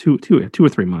 or two or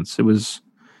 3 months. It was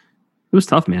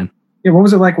tough, man. Yeah. What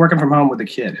was it like working from home with a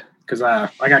kid? Because I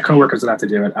got coworkers that have to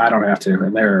do it. I don't have to,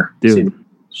 and they're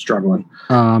struggling.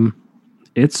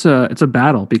 It's a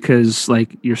battle because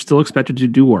like you're still expected to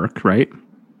do work, right?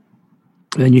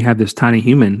 And then you have this tiny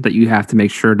human that you have to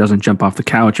make sure doesn't jump off the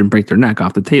couch and break their neck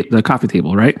off the coffee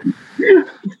table, right?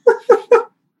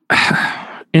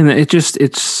 And it's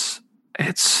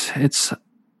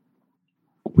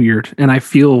weird, and I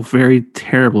feel very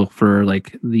terrible for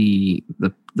like the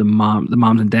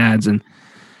moms and dads, and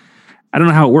I don't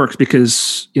know how it works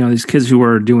because these kids who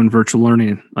are doing virtual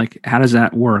learning, like how does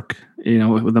that work?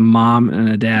 With a mom and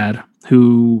a dad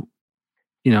who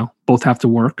both have to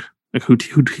work. Like who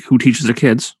teaches their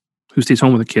kids, who stays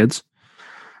home with the kids,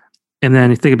 and then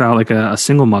you think about like a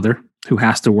single mother who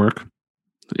has to work,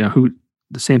 who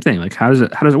the same thing. Like how does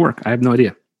it work? I have no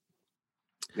idea.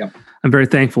 Yep. I'm very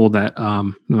thankful that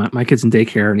my kid's in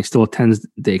daycare and he still attends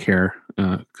daycare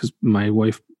because my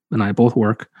wife and I both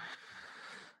work.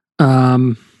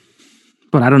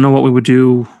 But I don't know what we would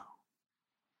do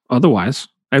otherwise.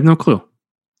 I have no clue.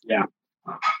 Yeah.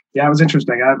 Yeah, it was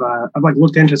interesting. I've like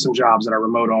looked into some jobs that are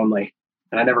remote only,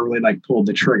 and I never really like pulled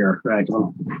the trigger, right?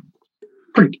 'Cause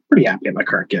I'm pretty happy at my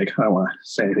current gig. I don't want to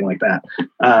say anything like that.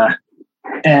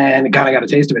 And kind of got a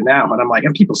taste of it now. And I'm like,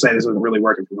 and people say this isn't really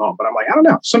working from home, but I'm like, I don't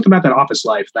know. Something about that office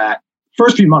life that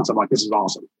first few months, I'm like, this is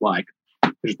awesome. Like,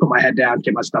 I just put my head down,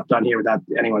 get my stuff done here without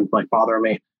anyone like bothering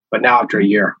me. But now after a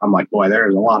year, I'm like, boy,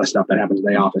 there's a lot of stuff that happens in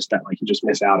the office that like you just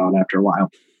miss out on after a while.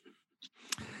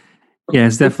 Yeah,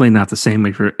 it's definitely not the same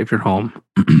if you're home.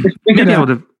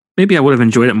 Maybe I would have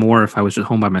enjoyed it more if I was just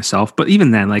home by myself. But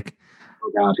even then, like,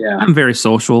 oh God, yeah, I'm very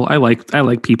social. I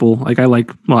like people. Like I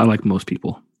like most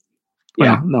people.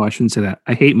 Yeah. Well, no, I shouldn't say that.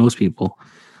 I hate most people,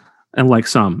 and like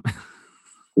some.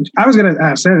 I was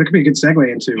gonna say that could be a good segue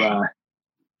into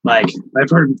like I've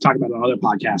heard talking about on other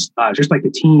podcasts, just like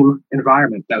the team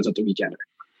environment that was at the weekend.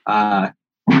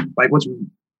 Like what's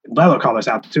Lelo called us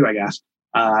out too, I guess.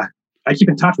 I keep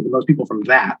in touch with the most people from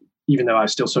that, even though I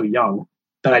was still so young,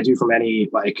 than I do from any,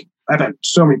 like, I've had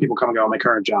so many people come and go on my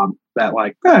current job that,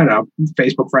 like, I don't know,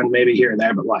 Facebook friends maybe here and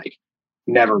there, but like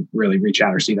never really reach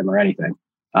out or see them or anything.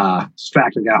 In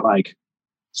fact, I got like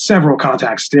several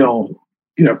contacts still,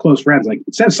 you know, close friends. Like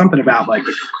it says something about like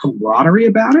the camaraderie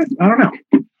about it. I don't know.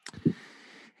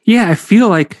 Yeah, I feel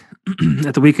like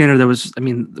at the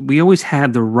Weekender we always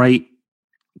had the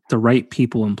right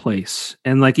people in place.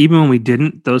 And like even when we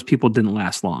didn't, those people didn't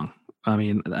last long. I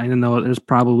mean, I don't know, there's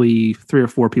probably 3 or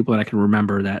 4 people that I can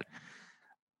remember that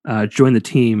joined the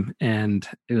team, and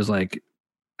it was like,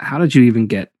 how did you even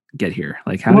get here?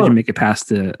 Like, how did you make it past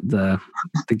the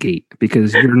gate?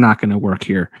 Because you're not going to work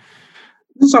here.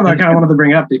 This is something I kind of wanted to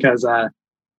bring up because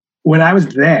when I was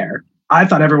there, I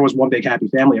thought everyone was one big happy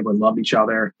family. Everyone loved each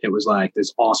other. It was like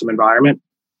this awesome environment.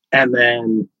 And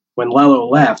then when Lelo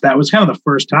left, that was kind of the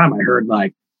first time I heard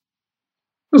like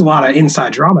there's a lot of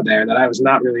inside drama there that I was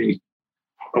not really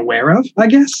aware of, I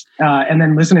guess. And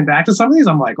then listening back to some of these,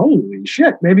 I'm like, holy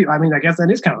shit, maybe, I mean, I guess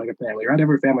that is kind of like a family, right?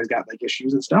 Every family's got like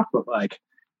issues and stuff, but like,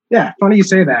 yeah, funny you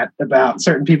say that about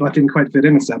certain people that didn't quite fit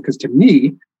in and stuff. Because to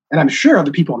me, and I'm sure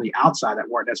other people on the outside that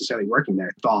weren't necessarily working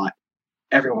there thought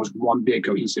everyone was one big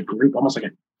cohesive group, almost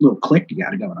like a little clique you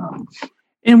got going on.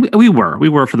 And we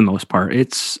were for the most part.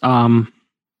 It's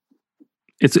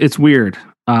weird.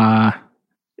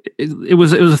 It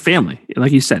was a family,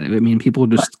 like you said. I mean, people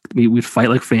just we'd fight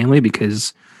like family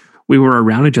because we were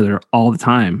around each other all the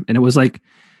time, and it wasn't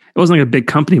like a big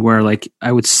company where like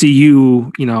I would see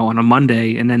you, you know, on a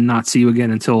Monday and then not see you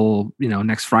again until, you know,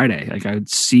 next Friday. Like we'd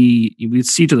see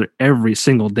each other every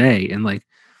single day, and like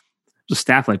the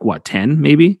staff, like what, 10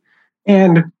 maybe.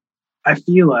 And I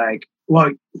feel like,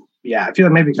 well, yeah, I feel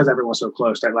like maybe because everyone was so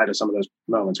close, I led to some of those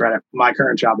moments. Right at my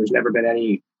current job, there's never been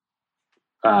any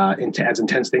as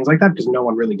intense things like that because no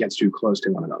one really gets too close to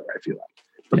one another, I feel like.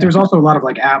 But there's also a lot of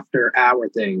like after hour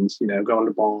things, you know, going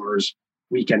to bars,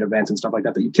 weekend events and stuff like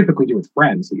that you typically do with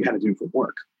friends that you had to do for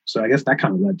work. So I guess that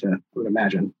kind of led to, I would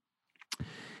imagine,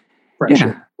 friendship.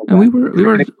 Yeah, and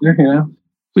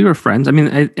we were friends. I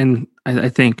mean, I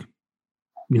think,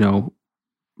 you know,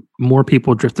 more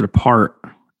people drifted apart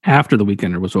after the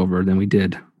Weekender was over than we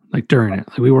did like during it.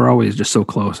 Like we were always just so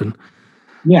close. And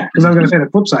yeah, because I was going to say the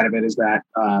flip side of it is that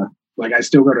like I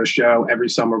still go to a show every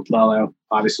summer with Lelo.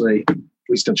 Obviously,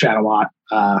 we still chat a lot.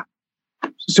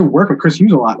 Still work with Chris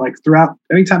Hughes a lot. Like throughout,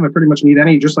 anytime I pretty much need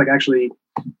any, just like actually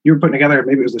you were putting together,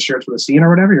 maybe it was the shirts for the scene or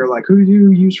whatever. You're like, who do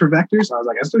you use for vectors? And I was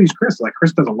like, I still use Chris. Like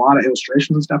Chris does a lot of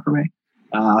illustrations and stuff for me.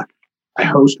 I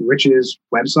host Rich's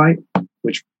website,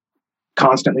 which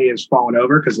constantly is falling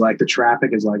over because like the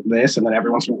traffic is like this, and then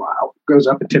every once in a while it goes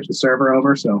up and tips the server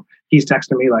over. So he's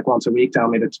texting me like once a week,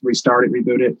 telling me to restart it,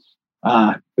 reboot it.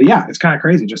 But yeah, it's kind of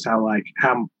crazy just how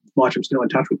much I'm still in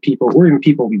touch with people, or even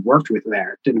people we worked with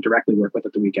there, didn't directly work with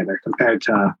at the Weekender, compared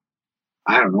to,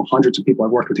 I don't know, hundreds of people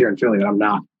I've worked with here in Philly that I'm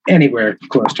not anywhere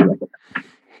close to. Like that.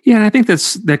 Yeah, and I think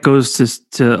that goes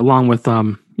to along with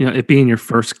you know, it being your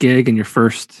first gig and your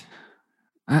first,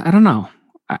 I don't know.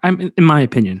 I'm in my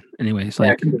opinion, anyways.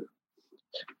 Like,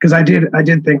 because I did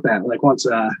think that like once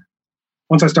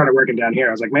I started working down here,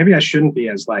 I was like, maybe I shouldn't be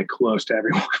as like close to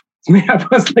everyone. I mean, I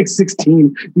was like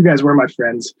 16. You guys were my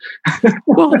friends.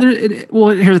 well, here's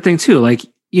the thing too. Like,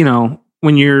 you know,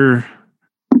 when you're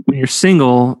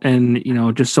single and, you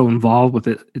know, just so involved with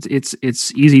it,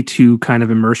 it's easy to kind of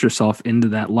immerse yourself into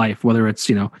that life, whether it's,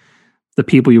 you know, the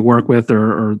people you work with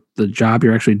or the job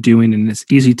you're actually doing. And it's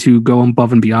easy to go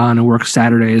above and beyond and work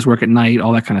Saturdays, work at night,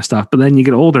 all that kind of stuff. But then you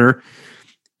get older,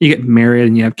 you get married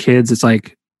and you have kids. It's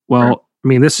like, well, right. I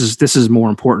mean, this is more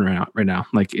important right now.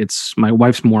 Like my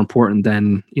wife's more important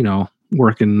than, you know,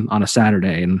 working on a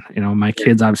Saturday, and my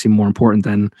kid's obviously more important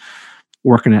than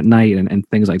working at night and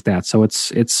things like that. So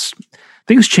it's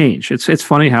things change. It's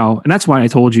funny how, and that's why I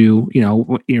told you,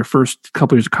 in your first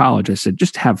couple years of college, I said,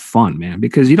 just have fun, man,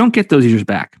 because you don't get those years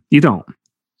back. You don't.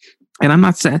 And I'm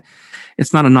not saying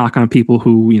it's not a knock on people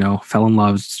who, fell in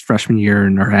love freshman year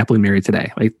and are happily married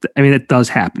today. It does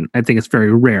happen. I think it's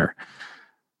very rare,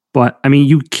 but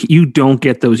you don't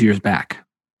get those years back.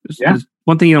 There's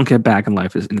one thing you don't get back in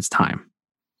life and it's time.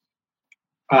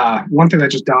 One thing that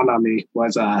just dawned on me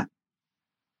was, I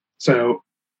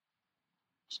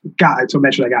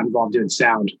mentioned I got involved doing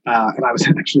sound, and I was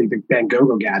actually the Van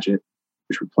Gogh Gadget,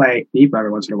 which would play Neep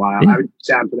every once in a while. I would do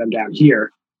sound for them down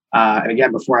here. And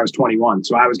again, before I was 21.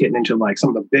 So I was getting into like some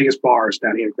of the biggest bars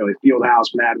down here in Philly,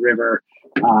 Fieldhouse, Mad River,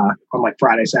 on like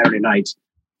Friday, Saturday nights.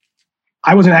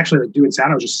 I wasn't actually like doing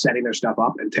sound. I was just setting their stuff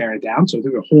up and tearing it down. So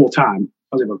through the whole time,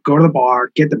 I was able to go to the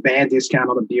bar, get the band discount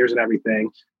on the beers and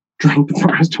everything, drink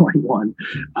before I was 21.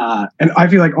 And I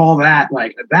feel like all that,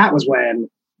 like that was when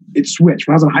it switched.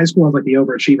 When I was in high school, I was like the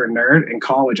overachiever nerd. In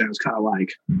college, I was kind of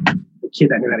like the kid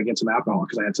that knew how to get some alcohol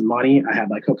because I had some money. I had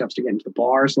like hookups to get into the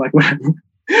bars. Like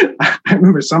I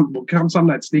remember some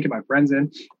nights sneaking my friends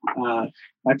in. I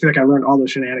feel like I learned all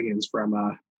those shenanigans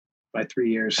from my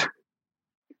 3 years.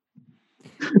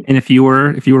 And if you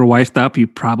were wifed up, you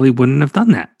probably wouldn't have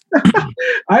done that.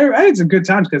 I had some good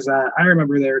times because I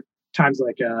remember there were times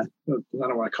like I don't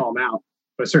want to call him out,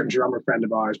 but a certain drummer friend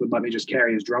of ours would let me just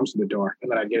carry his drums to the door, and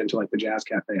then I'd get into like the jazz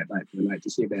cafe at night for the night to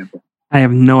see a band play. I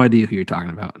have no idea who you're talking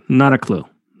about. Not a clue.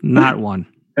 Not one.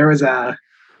 There was a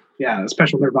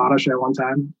special Nirvana show one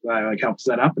time that I like helped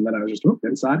set up, and then I was just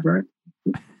inside for it.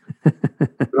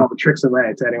 Put all the tricks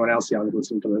away to anyone else young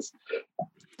listening to this.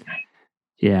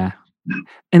 Yeah.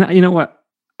 And you know what?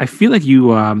 I feel like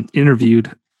you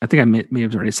interviewed, I think I may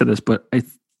have already said this, but I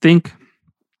think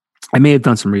I may have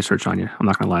done some research on you. I'm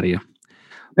not going to lie to you.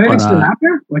 Anything's still out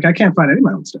there? Like, I can't find any of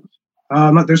my own stuff.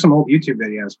 There's some old YouTube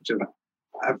videos, which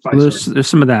there's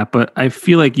some of that, but I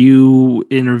feel like you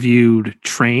interviewed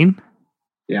Train.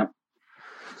 Yeah.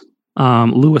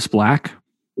 Lewis Black.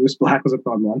 Lewis Black was a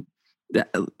fun one.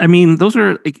 I mean, those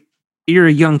are like, you're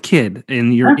a young kid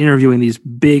and you're interviewing these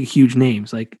big, huge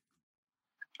names. Like,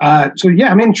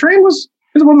 Train was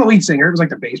one of the lead singer. It was like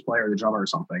the bass player or the drummer or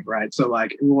something, right? So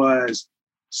like, it was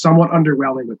somewhat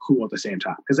underwhelming but cool at the same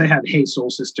time because they had "Hey Soul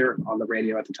Sister" on the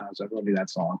radio at the time, so everyone knew that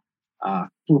song.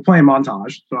 We're playing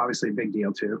Montage, so obviously a big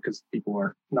deal too because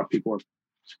enough people were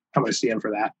coming to see him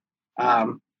for that.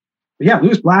 But yeah,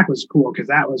 Lewis Black was cool because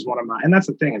that was one of my, and that's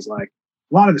the thing is like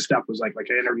a lot of the stuff was like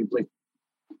I interviewed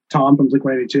Tom from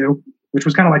Blink-182, which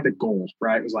was kind of like the goal,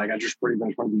 right? It was like I just pretty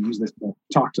much wanted to use this to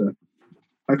talk to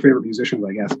my favorite musicians,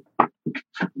 I guess.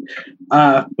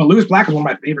 But Lewis Black was one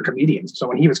of my favorite comedians. So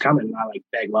when he was coming, I like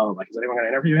begged low, like, is anyone going to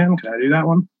interview him? Can I do that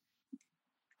one?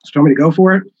 So told me to go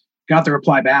for it. Got the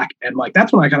reply back, and like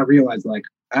that's when I kind of realized, like,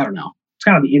 I don't know, it's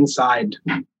kind of the inside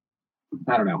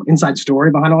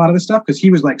story behind a lot of this stuff because he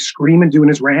was like screaming, doing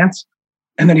his rants,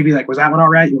 and then he'd be like, "Was that one all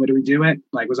right? You want me to redo it?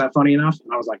 Like, was that funny enough?"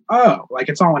 And I was like, "Oh, like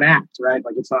it's all an act, right?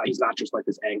 Like he's not just like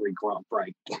this angry grump,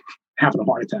 right? Having a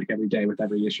heart attack every day with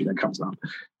every issue that comes up."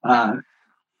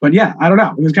 But yeah, I don't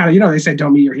know. It was kind of, they say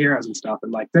don't meet your heroes and stuff.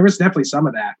 And like, there was definitely some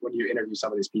of that when you interview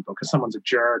some of these people because someone's a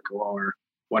jerk or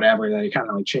whatever, that it kind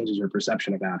of like changes your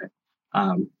perception about it.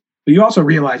 But you also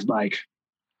realize like,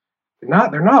 they're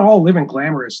not all living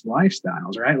glamorous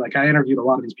lifestyles, right? Like I interviewed a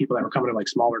lot of these people that were coming to like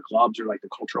smaller clubs or like the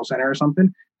cultural center or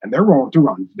something. And they're rolling through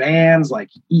on vans,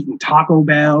 like eating Taco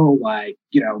Bell, like,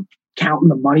 counting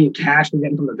the money and cash they're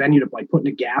getting from the venue to like putting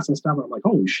the gas and stuff. And I'm like,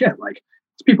 holy shit, like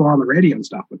it's people on the radio and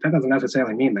stuff, but that doesn't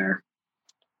necessarily mean they're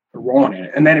rolling in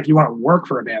it. And then if you want to work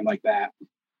for a band like that,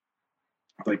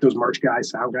 like those merch guys,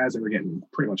 sound guys, they were getting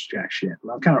pretty much jack shit.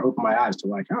 And I've kind of opened my eyes to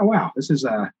like, oh wow, this is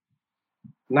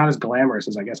not as glamorous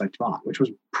as I guess I thought, which was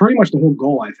pretty much the whole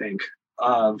goal, I think,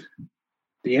 of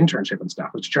the internship and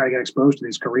stuff, was to try to get exposed to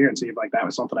this career and see if like that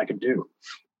was something I could do.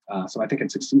 So I think it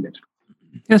succeeded.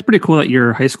 Yeah, it's pretty cool that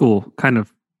your high school kind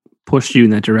of pushed you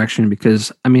in that direction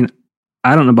because, I mean,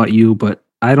 I don't know about you, but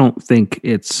I don't think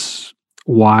it's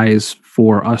wise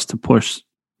for us to push,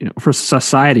 for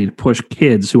society to push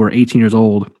kids who are 18 years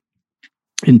old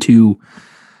into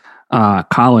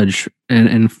college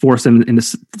and force them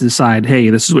to decide, hey,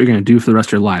 this is what you're going to do for the rest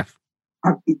of your life.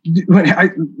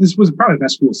 This was probably the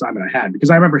best school assignment I had because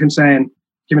I remember him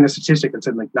giving a statistic that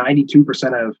said like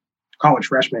 92% of college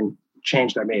freshmen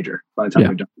change their major by the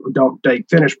time they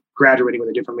finish graduating with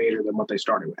a different major than what they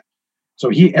started with. So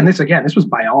this was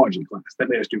biology class that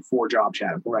made us do 4 job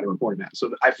shadows and write a report on that.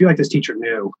 So I feel like this teacher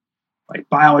knew like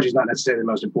biology is not necessarily the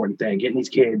most important thing. Getting these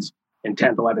kids in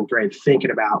 10th, 11th grade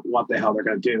thinking about what the hell they're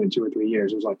going to do in 2 or 3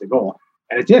 years. It was like the goal.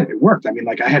 And it did. It worked. I mean,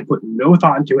 like I had put no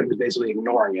thought into it and was basically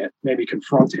ignoring it, maybe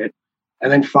confront it,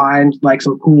 and then find like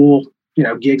some cool,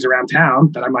 gigs around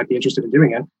town that I might be interested in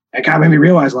doing it. And kind of made me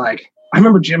realize, like, I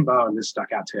remember Jim Bone, this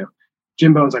stuck out too.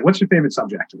 Jim Bone's like, what's your favorite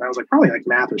subject? And I was like, probably like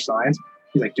math or science.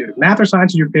 He's like, dude, if math or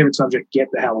science is your favorite subject, get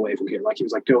the hell away from here. Like, he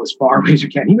was like, go as far away as you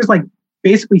can. He was like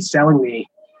basically selling me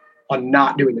on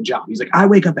not doing the job. He's like, I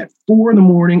wake up at 4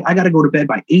 a.m. I got to go to bed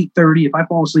by 8:30. If I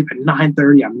fall asleep at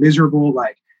 9:30, I'm miserable.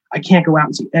 Like, I can't go out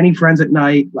and see any friends at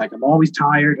night. Like, I'm always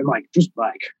tired. And like, just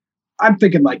like, I'm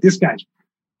thinking like, this guy's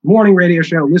morning radio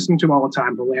show, listening to him all the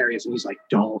time, hilarious. And he's like,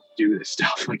 don't do this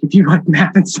stuff. Like, if you like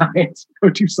math and science, go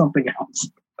do something else.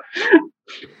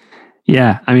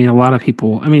 Yeah. I mean, a lot of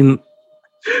people,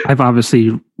 I've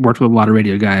obviously worked with a lot of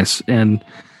radio guys and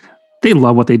they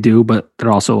love what they do, but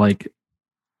they're also like,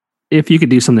 if you could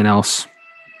do something else,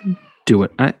 do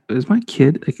it. Is my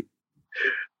kid like,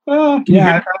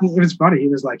 yeah, it was funny. He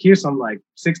was like, here's some like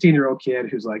 16-year-old kid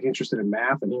who's like interested in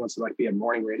math and he wants to like be a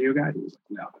morning radio guy. He was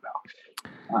like, no.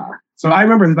 So I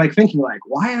remember like thinking like,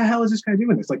 why the hell is this guy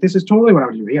doing this? Like, this is totally what I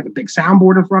would do. He had a big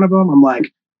soundboard in front of him. I'm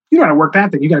like, you know how to work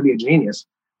that thing. You got to be a genius.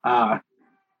 And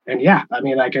yeah, I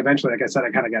mean, like eventually, like I said,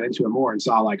 I kind of got into it more and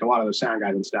saw like a lot of those sound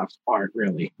guys and stuff aren't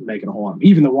really making a whole lot.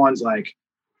 Even the ones like,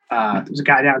 there's a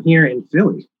guy down here in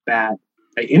Philly that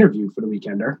I interviewed for the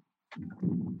Weekender.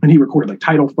 And he recorded like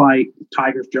Title Fight,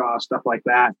 Tiger's Jaw, stuff like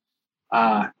that.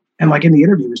 And like in the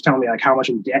interview, he was telling me like how much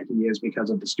in debt he is because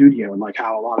of the studio and like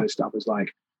how a lot of his stuff is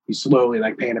like he's slowly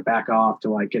like paying it back off to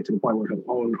like get to the point where he'll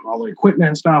own all the equipment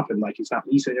and stuff and like he's not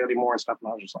leasing it anymore and stuff.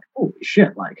 And I was just like, holy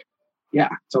shit, like, yeah.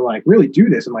 So like really do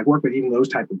this and like work with even those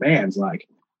type of bands, like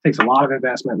takes a lot of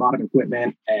investment, a lot of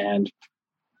equipment, and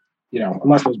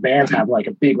unless those bands have like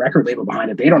a big record label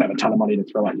behind it, they don't have a ton of money to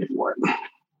throw at you for it.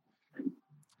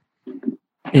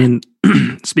 And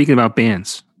speaking about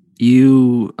bands,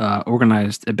 you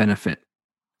organized a benefit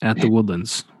at the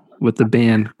Woodlands with the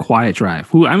band Quiet Drive,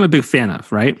 who I'm a big fan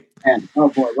of, right? And oh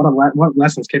boy, what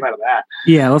lessons came out of that?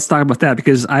 Yeah, let's talk about that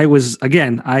because I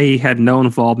had no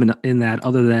involvement in that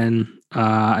other than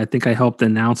I think I helped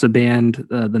announce a band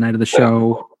the night of the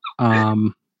show.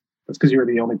 That's because you were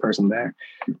the only person there.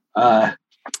 Yeah,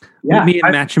 me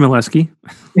and Matt Chmielewski.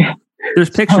 Yeah. There's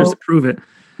pictures to prove it.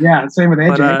 Yeah, same with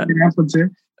AJ. Too.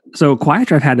 So Quiet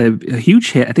Drive had a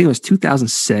huge hit. I think it was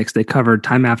 2006. They covered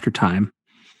Time After Time.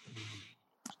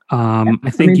 I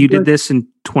think you did this in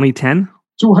 2010.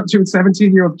 To a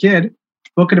 17-year-old kid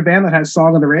booking a band that has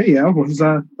song on the radio was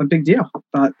a big deal.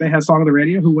 They had song on the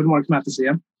radio. Who wouldn't want to come out to see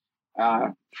them?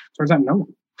 Turns out no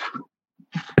one.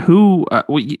 Who? All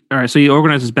right. So you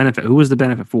organized this benefit. Who was the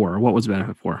benefit for? Or what was the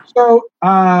benefit for? So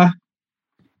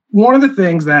one of the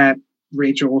things that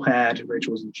Rachel was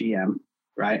the GM,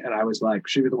 right? And I was like,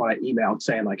 she was the one I emailed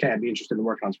saying like, hey, I'd be interested in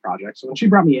working on this project. So when she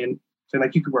brought me in, saying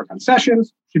like, you could work on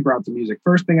sessions. She brought up the music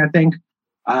first thing, I think.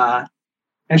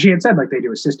 And she had said like they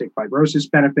do a cystic fibrosis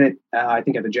benefit, I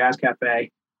think at the Jazz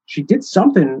Cafe. She did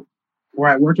something where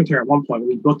I worked with her at one point.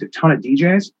 We booked a ton of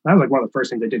DJs. That was like one of the first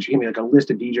things they did. She gave me like a list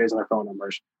of DJs and their phone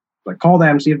numbers. Like, call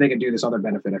them, see if they can do this other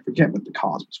benefit. I forget what the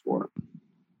cause was for.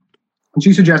 And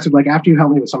she suggested like, after you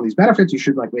help me with some of these benefits, you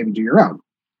should like maybe do your own.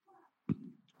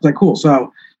 It's like, cool.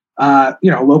 So,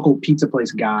 local pizza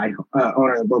place guy,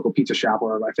 owner of a local pizza shop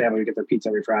where my family would get their pizza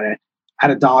every Friday,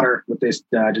 had a daughter with this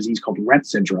disease called Rett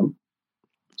syndrome.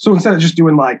 So instead of just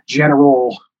doing like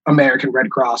general American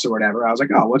Red Cross or whatever, I was like,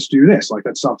 oh, let's do this. Like,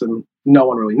 that's something no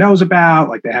one really knows about.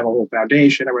 Like, they have a whole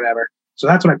foundation or whatever. So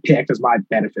that's what I picked as my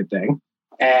benefit thing.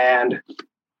 And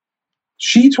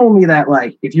she told me that,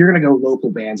 like, if you're going to go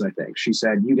local bands, I think, she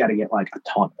said, you got to get like a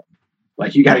ton of them.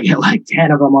 Like, you got to get like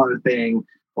 10 of them on the thing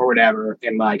or whatever,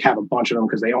 and like have a bunch of them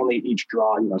because they only each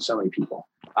draw, so many people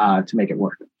to make it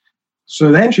work.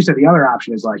 So then she said the other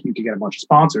option is like, you could get a bunch of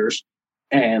sponsors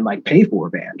and like pay for a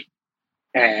band.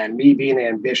 And me being an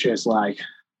ambitious, like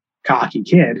cocky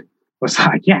kid was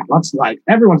like, yeah, let's like,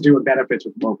 everyone's doing benefits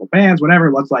with local bands, whatever.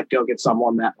 Let's like go get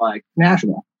someone that like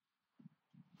national.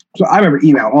 So I remember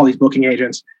emailing all these booking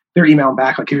agents. They're emailing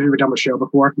back like, have you ever done a show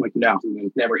before? I'm like, no, I'm gonna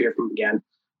never hear from them again.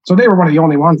 So they were one of the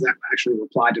only ones that actually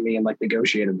replied to me and like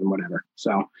negotiated and whatever.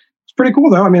 So it's pretty cool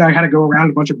though. I mean, I had to go around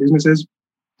a bunch of businesses,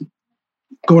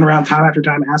 going around time after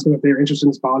time, asking if they were interested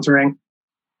in sponsoring.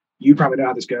 You probably know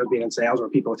how this goes being in sales where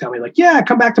people tell me like, yeah,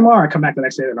 come back tomorrow. I come back the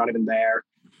next day, they're not even there.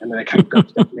 And then they kind of go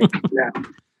stuff to me.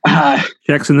 Yeah.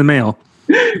 Checks in the mail.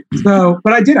 So,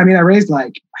 but I did. I mean, I raised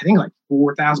like, I think like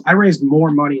 4,000. I raised more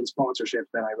money in sponsorship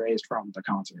than I raised from the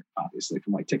concert, obviously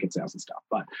from like ticket sales and stuff,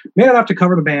 but made enough to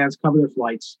cover the bands, cover their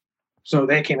flights. So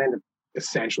they came in to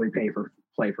essentially pay for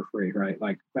play for free, right?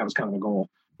 Like that was kind of the goal.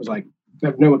 It was like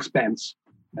have no expense,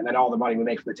 and then all the money we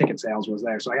make from the ticket sales was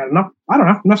there. So I got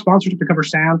enough sponsorship to cover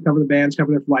sound, cover the bands,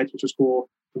 cover their flights, which was cool.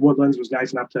 The Woodlands was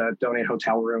nice enough to donate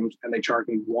hotel rooms, and they charged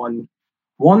me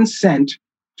one cent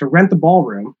to rent the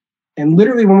ballroom. And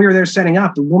literally, when we were there setting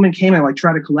up, the woman came and like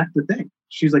tried to collect the thing.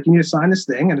 She's like, "You need to sign this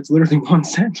thing," and it's literally 1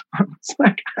 cent. It's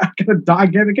like I gave him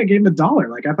 $1.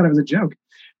 Like I thought it was a joke.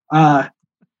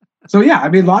 So yeah, I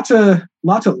mean, lots of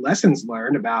lessons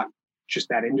learned about just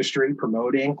that industry,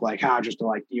 promoting, like how just to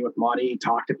like deal with money,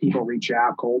 talk to people, reach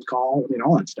out, cold call. I mean,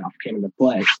 all that stuff came into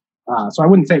play. So I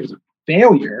wouldn't say it was a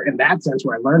failure in that sense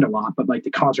where I learned a lot, but like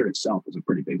the concert itself was a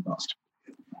pretty big bust.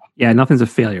 Yeah, nothing's a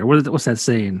failure. What's that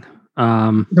saying?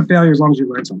 It's a failure as long as you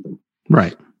learn something.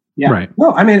 Right. Yeah. Right.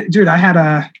 No, I mean, dude,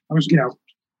 I was,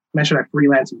 mentioned I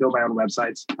freelance and build my own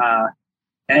websites.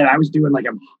 And I was doing like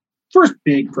a first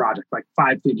big project, like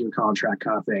 5-figure contract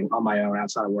kind of thing on my own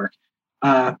outside of work.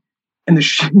 And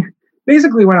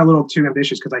basically went a little too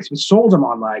ambitious because I sold them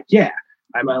on like, yeah,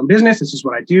 I have my own business. This is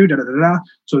what I do. Da, da, da, da.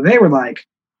 So they were like,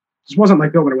 this wasn't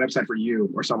like building a website for you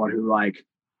or someone who like,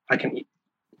 if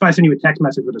I send you a text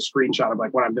message with a screenshot of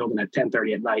like what I'm building at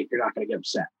 10:30 at night, you're not going to get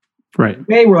upset. Right.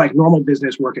 They were like normal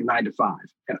business working 9 to 5.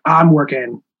 And I'm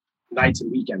working nights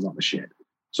and weekends on the shit.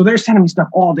 So they're sending me stuff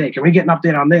all day. Can we get an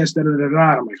update on this? Da, da, da,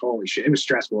 da. And I'm like, holy shit. It was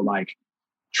stressful. Like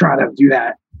trying to do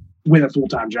that with a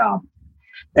full-time job.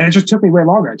 And it just took me way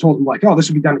longer. I told them like, oh, this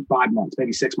would be done in 5 months,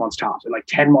 maybe 6 months tops. And like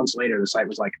 10 months later, the site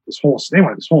was like they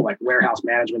wanted this whole like warehouse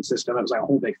management system. It was like a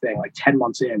whole big thing. Like 10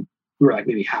 months in, we were like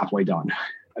maybe halfway done.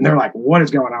 And they're like, what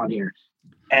is going on here?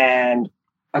 And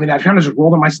I mean, I kind of just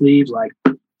rolled in my sleeves, like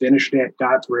finished it,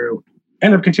 got it through,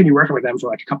 ended up continuing working with them for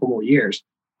like a couple more years.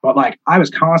 But like, I was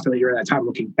constantly during that time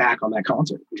looking back on that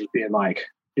concert and just being like,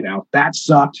 that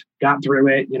sucked, got through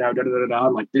it, da, da, da, da.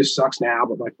 I'm like, this sucks now,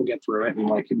 but like, we'll get through it and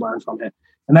like, you learn from it.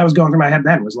 And that was going through my head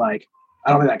then was like,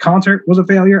 I don't think that concert was a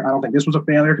failure. I don't think this was a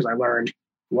failure because I learned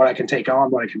what I can take on,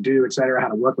 what I can do, et cetera, how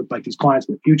to work with like these clients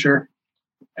in the future.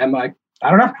 And like, I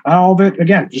don't know, all of it,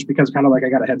 again, just because kind of like I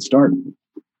got a head start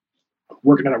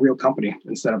working in a real company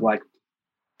instead of like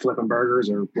flipping burgers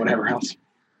or whatever else.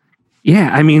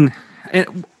 Yeah, I mean,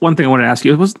 one thing I wanted to ask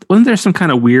you wasn't there some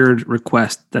kind of weird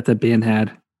request that the band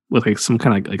had with like some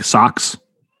kind of like socks?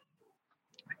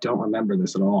 I don't remember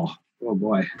this at all. Oh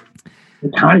boy.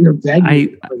 You're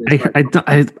begging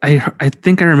I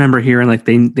think I remember hearing like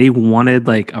they wanted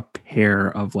like a pair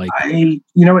of like you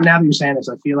know what, now that you're saying this,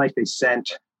 I feel like they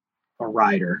sent a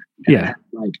rider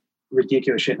like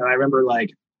ridiculous shit. And I remember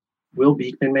like Will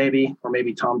Beekman maybe, or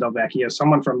maybe Tom Delvecchio,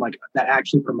 someone from like that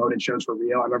actually promoted shows for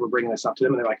real. I remember bringing this up to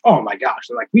them and they're like, oh my gosh,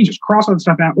 they're like, we just cross all the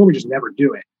stuff out or we just never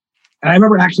do it. And I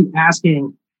remember actually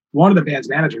asking one of the band's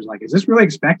managers, like, is this really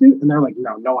expected? And they're like,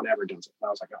 no one ever does it. And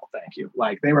I was like, oh, thank you.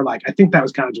 Like, they were like, I think that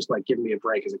was kind of just like giving me a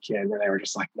break as a kid where they were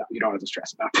just like, no, you don't have to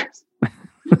stress about this.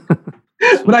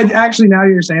 But I actually, now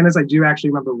you're saying this, I do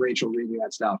actually remember Rachel reading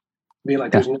that stuff, being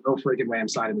like, there's no freaking way I'm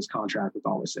signing this contract with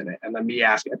all this in it. And then me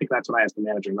asking, I think that's when I asked the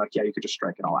manager, like, yeah, you could just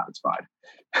strike it all out. It's fine.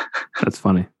 That's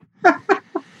funny.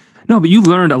 No, but you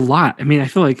learned a lot. I mean, I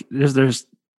feel like there's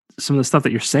some of the stuff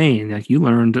that you're saying, like you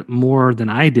learned more than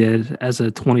I did as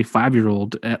a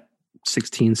 25-year-old at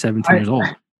 16, 17 years old.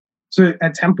 So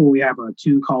at Temple, we have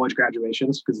 2 college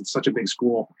graduations because it's such a big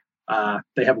school.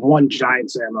 They have one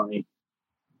giant ceremony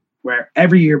where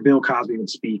every year Bill Cosby would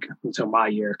speak until my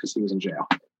year because he was in jail.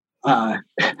 We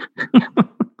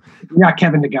got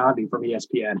Kevin Nagandi from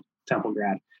ESPN, Temple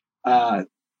grad.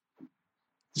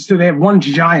 So they have one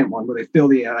giant one where they fill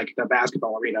the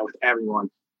basketball arena with everyone.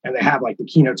 And they have like the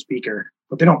keynote speaker,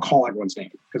 but they don't call everyone's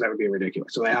name because that would be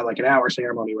ridiculous. So they have like an hour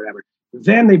ceremony, whatever.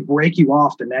 Then they break you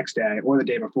off the next day or the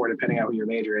day before, depending on who your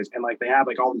major is. And like they have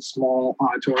like all these small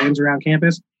auditoriums around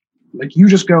campus. Like you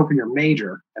just go for your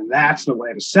major, and that's the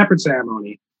way. A separate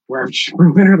ceremony where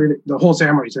literally the whole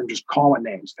ceremony is them just calling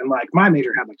names. And like my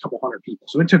major had like a couple hundred people,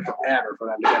 so it took forever for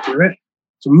them to get through it.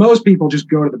 So most people just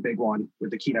go to the big one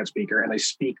with the keynote speaker and they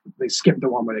skip the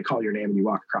one where they call your name and you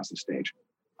walk across the stage.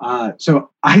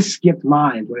 So I skipped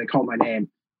mine where they called my name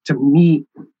to meet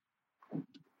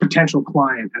potential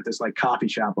client at this like coffee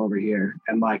shop over here.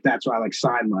 And like, that's why I like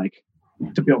signed like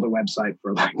to build a website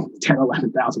for like 10,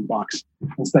 11,000 bucks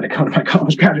instead of going to my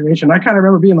college graduation. I kind of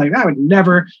remember being like, I would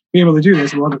never be able to do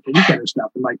this if it wasn't for weekend stuff.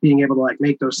 And like being able to like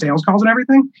make those sales calls and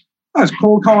everything. I was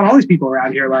cold calling all these people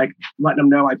around here, like letting them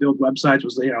know I build websites,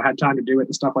 had time to do it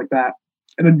and stuff like that.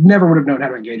 And I never would have known how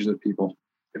to engage with people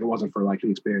if it wasn't for like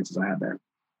the experiences I had there.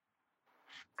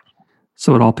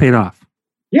 So it all paid off.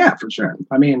 Yeah, for sure.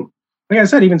 I mean, like I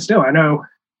said, even still, I know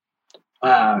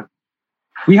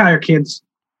we hire kids.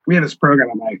 We have this program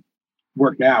at my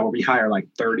work now, where we hire like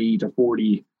 30 to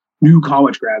 40 new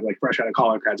college grads, like fresh out of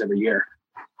college grads every year.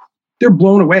 They're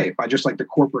blown away by just like the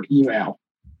corporate email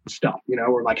stuff,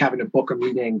 or like having to book a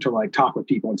meeting to like talk with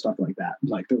people and stuff like that.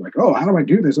 Like they're like, oh, how do I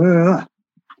do this?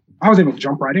 I was able to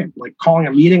jump right in, like calling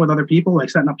a meeting with other people, like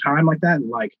setting up time like that, and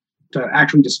like to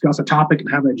actually discuss a topic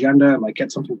and have an agenda and like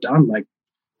get something done. Like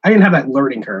I didn't have that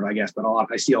learning curve, I guess, that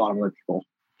I see a lot of other people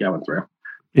going through.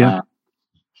 Yeah.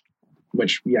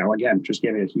 Which, again, just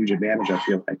gave me a huge advantage, I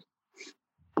feel like.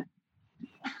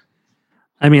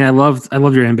 I mean, I loved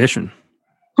your ambition.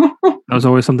 That was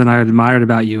always something I admired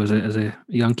about you as a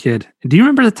young kid. Do you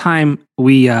remember the time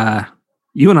you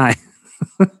and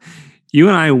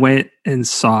I went and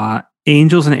saw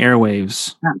Angels and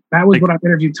Airwaves? Yeah, that was what I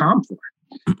interviewed Tom for.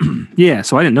 Yeah,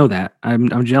 so I didn't know that.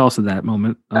 I'm jealous of that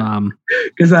moment.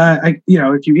 Because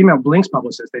if you email Blink's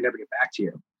publicist, they never get back to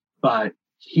you. But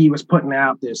he was putting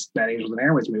out that Angels and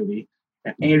Airwaves movie,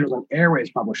 and Angels and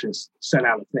Airwaves publicist sent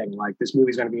out a thing like, this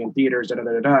movie's going to be in theaters. Da, da,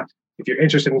 da, da. If you're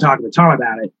interested in talking to Tom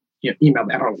about it, email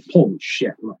me. I don't know. Holy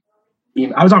shit!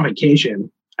 I was on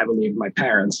vacation, I believe, with my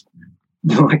parents,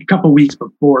 like a couple weeks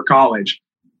before college,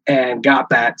 and got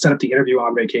that, set up the interview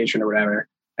on vacation or whatever.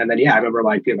 And then, I remember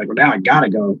being like, well, now I gotta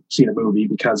go see the movie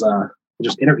because I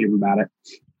just interviewed him about it.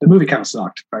 The movie kind of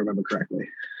sucked, if I remember correctly.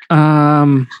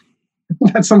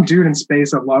 That's some dude in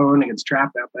space alone and gets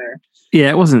trapped out there. Yeah,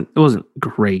 it wasn't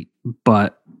great,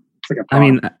 but it's like I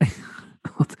mean,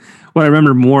 what I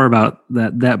remember more about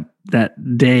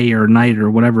that day or night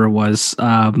or whatever it was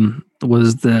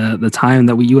the time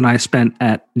that you and I spent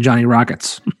at Johnny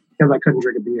Rockets. Because I couldn't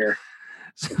drink a beer.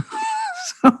 So,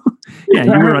 yeah,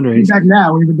 you were underage. Back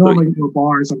now, we would normally go to a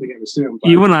bar or something, I assume.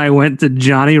 You and I went to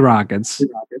Johnny Rockets,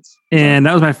 and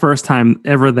that was my first time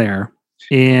ever there,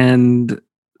 and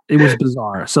it was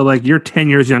bizarre. So, like, you're 10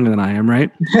 years younger than I am,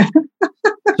 right?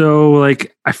 So,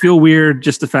 like, I feel weird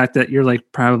just the fact that you're, like,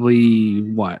 probably,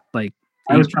 what, like...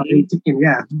 I was probably 18,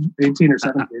 18 or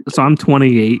 17. So I'm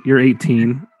 28, you're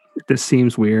 18. This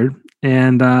seems weird.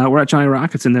 And we're at Johnny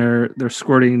Rockets, and they're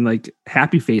squirting like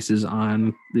happy faces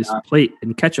on this plate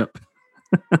and ketchup.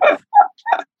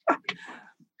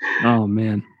 Oh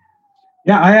man!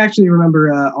 Yeah, I actually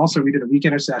remember. Also, we did a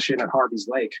weekend session at Harvey's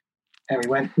Lake, and we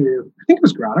went to, I think it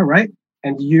was Grotto, right?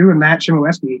 And you and Matt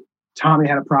Shimoweski taught me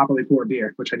how to properly pour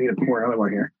beer, which I need to pour another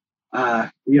one here.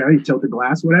 You tilt the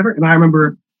glass, whatever. And I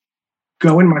remember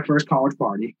going to my first college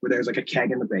party where there's like a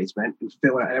keg in the basement and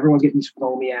everyone's getting these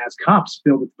foamy ass cups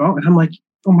filled with foam. And I'm like,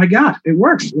 oh my God, it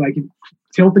works. Like,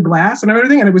 tilt the glass and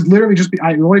everything. And it was literally just, the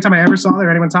only time I ever saw that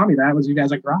or anyone taught me that was you guys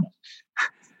like Grotto.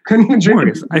 Couldn't even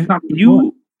drink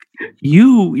it.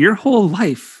 Your whole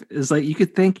life is like, you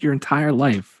could think your entire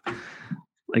life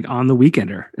like on the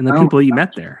Weekender and the people you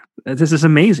met there. This is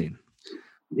amazing.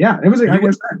 Yeah, it was. I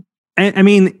guess that. I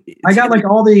mean, I got like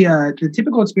all the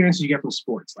typical experiences you get from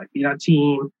sports, like being on a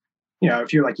team.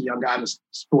 If you're like a young guy on the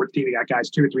sports team, you got guys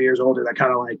 2 or 3 years older that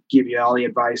kind of like give you all the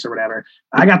advice or whatever.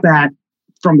 I got that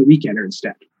from the Weekender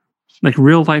instead. Like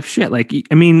real life shit. Like,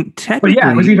 I mean, technically. But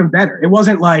yeah, it was even better. It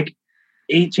wasn't like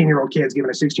 18-year-old kids giving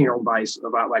a 16-year-old advice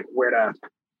about like where to,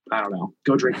 I don't know,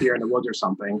 go drink beer in the woods or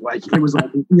something. Like, it was like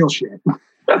real shit.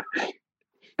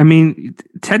 I mean,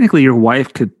 technically your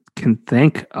wife can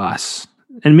thank us.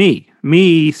 And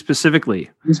me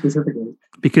specifically. You specifically.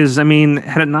 Because I mean,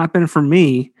 had it not been for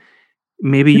me,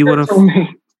 maybe you would have.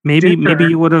 Maybe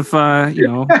you would have.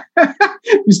 You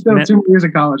still have 2 more years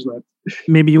of college left.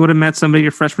 Maybe you would have met somebody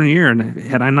your freshman year, and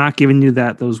had I not given you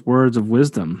those words of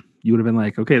wisdom, you would have been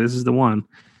like, okay, this is the one,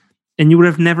 and you would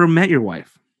have never met your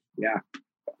wife. Yeah.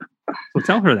 So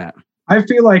tell her that. I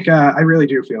feel like I really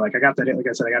do feel like I got that. Like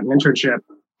I said, I got an internship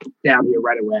down here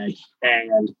right away,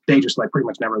 and they just like pretty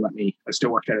much never let me. I still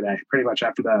work there today. Pretty much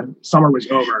after the summer was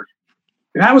over,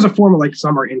 that was a form of like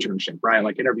summer internship, right?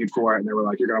 Like interviewed for it, and they were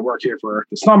like, "You're going to work here for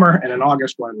the summer, and in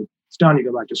August when it's done, you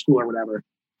go back to school or whatever."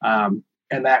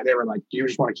 And that they were like, "Do you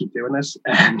just want to keep doing this?"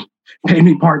 And pay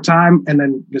me part time, and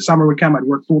then the summer would come, I'd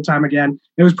work full time again.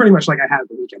 It was pretty much like I had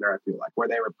the Weekender. I feel like where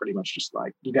they were pretty much just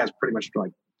like, "You guys pretty much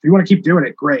like, if you want to keep doing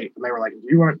it, great." And they were like,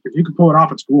 if you could pull it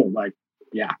off at school, like,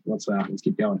 yeah, let's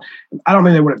keep going. I don't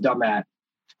think they would have done that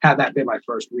had that been my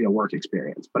first real work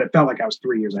experience, but it felt like I was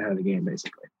 3 years ahead of the game,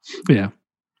 basically. Yeah.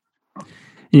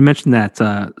 You mentioned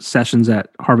that sessions at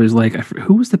Harvey's Lake.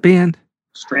 Who was the band?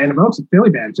 Strand of Oaks, a Philly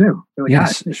band too. Philly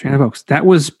yes, guys. Strand of Oaks. That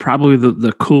was probably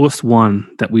the coolest one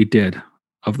that we did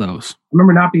of those. I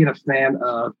remember not being a fan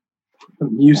of the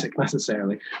music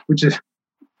necessarily, which is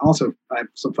also, I have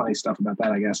some funny stuff about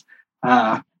that, I guess.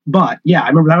 But yeah, I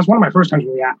remember that was one of my first times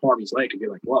really at Harvey's Lake and be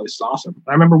like, "Whoa, this is awesome."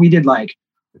 I remember we did like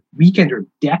weekend or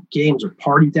deck games or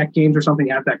party deck games or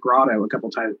something at that grotto a couple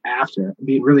times after,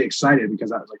 being really excited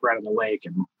because I was like right on the lake.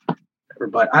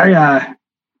 But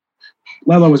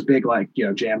Lelo was big, like,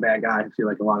 jam band guy. I feel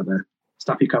like a lot of the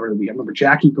stuff he covered. I remember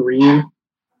Jackie Green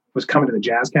was coming to the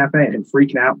Jazz Cafe and him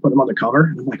freaking out, putting him on the cover.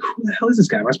 And I'm like, who the hell is this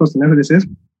guy? Am I supposed to know who this is?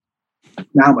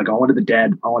 Now I'm like, I wanted the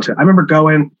Dead. I remember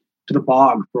going to the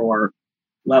Bog for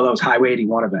Lelo's Highway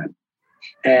 81 event.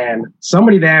 And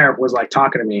somebody there was like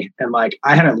talking to me, and like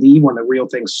I had to leave when the real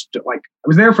thing like I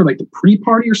was there for like the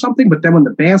pre-party or something, but then when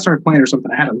the band started playing or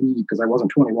something, I had to leave because I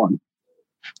wasn't 21.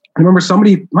 I remember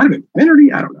somebody, might have been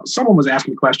Finnerty, I don't know. Someone was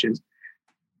asking me questions.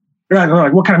 They're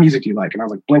like, what kind of music do you like? And I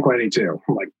was like, Blink-182.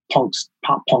 I'm like,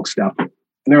 pop punk stuff. And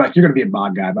they're like, you're going to be a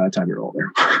Bog guy by the time you're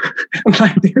older. I'm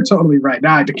like, they're totally right.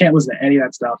 Now I can't listen to any of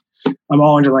that stuff. I'm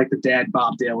all into like the Dead,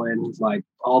 Bob Dylan, like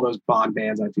all those Bog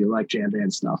bands, I feel like jam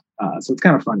band stuff. So it's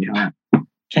kind of funny how that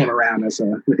came around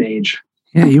with age.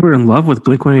 Yeah, you were in love with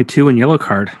Blink-182 and Yellow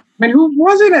Card. I mean, who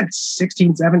wasn't at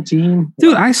 16, 17?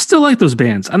 Dude, I still like those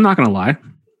bands. I'm not going to lie.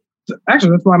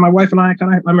 Actually, that's why my wife and I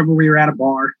remember we were at a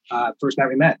bar first night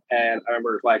we met, and I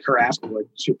remember like her asking like,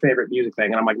 what's your favorite music thing?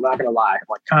 And I'm like, not gonna lie, I'm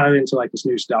like kind of into like this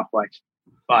new stuff, like,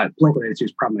 but Blink-182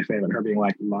 is probably my favorite. Her being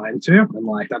like, mine too. I'm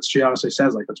like, she honestly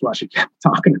says like that's why she kept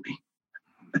talking to me.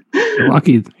 You're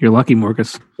lucky,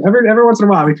 Morgis. Every once in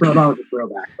a while we throw it on with a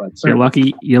throwback, but you're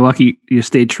lucky you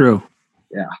stayed true.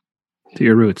 Yeah. To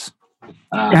your roots.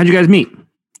 How'd you guys meet?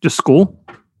 Just school?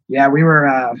 Yeah, we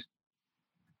were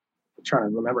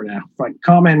trying to remember now, like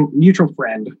common mutual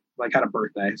friend like had a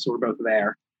birthday, so we're both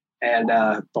there, and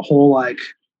the whole like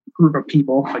group of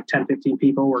people, like 10-15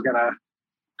 people, were gonna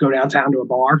go downtown to a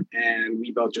bar, and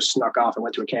we both just snuck off and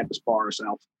went to a campus bar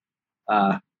ourselves,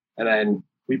 and then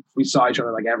we saw each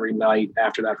other like every night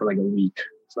after that for like a week.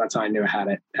 So that's how I knew I had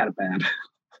it bad.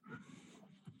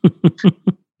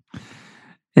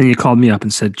 And you called me up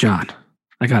and said, John,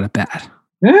 I got it bad.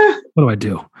 What do I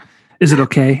do? Is it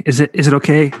okay? Is it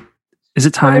okay? Is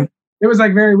it time? It was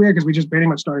like very weird because we just pretty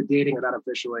much started dating without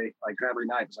officially, like every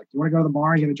night. It was like, do you want to go to the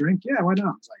bar and get a drink? Yeah, why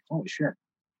not? It's like, holy shit.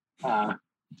 It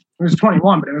was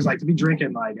 21, but it was like to be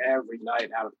drinking like every night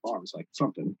out of the bar was like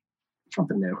something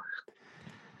new.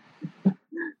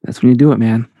 That's when you do it,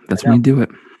 man. That's when you do it.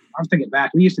 I was thinking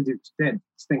back. We used to do this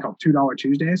thing called $2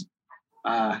 Tuesdays.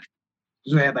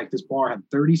 So they had like this bar had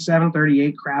 37,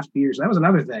 38 craft beers. That was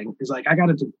another thing. Is like I got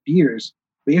into beers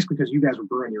basically because you guys were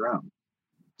brewing your own.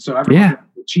 So everyone had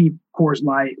the cheap Coors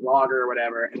Light, lager, or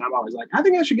whatever. And I'm always like, I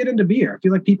think I should get into beer. I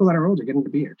feel like people that are older get into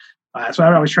beer. So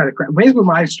I always try to basically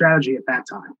my strategy at that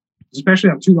time, especially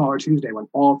on $2 Tuesday when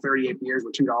all 38 beers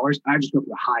were $2, I just go for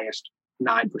the highest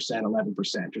 9%,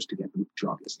 11% just to get the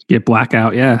drunkest. Get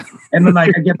blackout, yeah. And then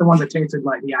like I get the ones that tasted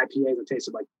like the IPAs that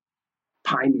tasted like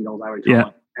pine needles, I would call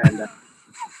it. And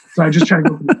so I just try to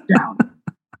go from down.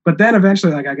 But then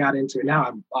eventually, like I got into it. Now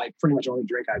I'm like pretty much only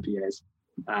drink IPAs.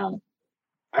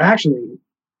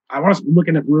 I was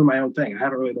looking at brewing my own thing. I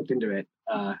haven't really looked into it.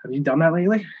 Have you done that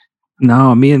lately?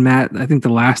 No, me and Matt, I think the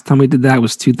last time we did that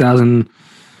was 2010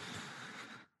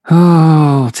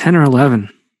 or 11.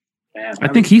 Man, I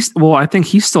think he's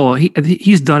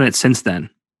done it since then.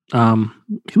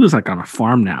 He lives like on a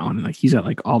farm now, and like he's got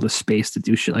like all the space to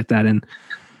do shit like that. And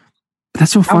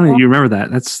that's so funny. You remember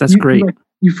that? That's great.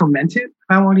 You ferment it?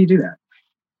 How long do you do that?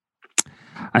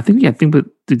 I think we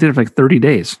did it for like 30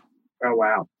 days. Oh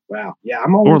wow. Yeah,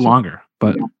 or longer.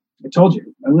 But I told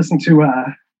you, I listened to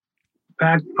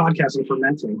podcasts on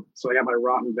fermenting, so I got my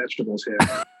rotten vegetables here.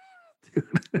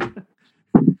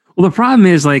 Well, the problem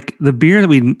is like the beer that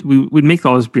we'd make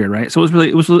all this beer, right? So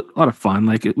it was a lot of fun.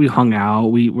 Like we hung out.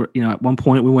 We were, at one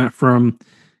point we went from,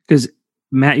 because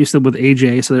Matt used to live with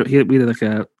AJ, so we did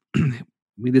like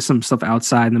we did some stuff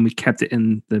outside, and then we kept it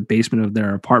in the basement of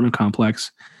their apartment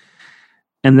complex.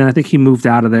 And then I think he moved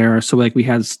out of there. So like we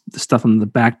had the stuff on the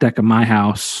back deck of my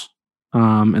house,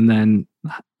 and then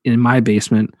in my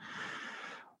basement.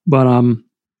 But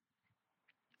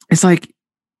it's like,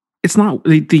 it's not,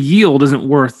 the yield isn't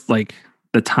worth like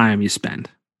the time you spend.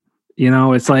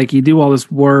 It's like you do all this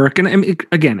work, and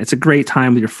again, it's a great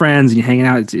time with your friends and you're hanging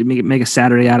out. Make a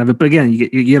Saturday out of it. But again,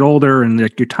 you get older, and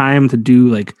like your time to do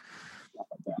like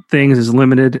things is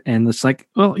limited. And it's like,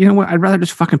 well, you know what? I'd rather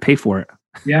just fucking pay for it.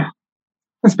 Yeah.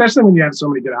 Especially when you have so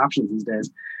many good options these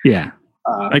days. Yeah.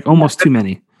 Like almost too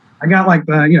many. I got like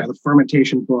the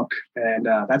fermentation book, and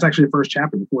that's actually the first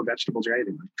chapter before vegetables or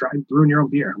anything. Like, try brewing your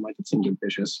own beer. I'm like, it seems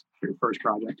ambitious for your first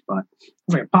project, but it's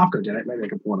like a Popko did it. Maybe I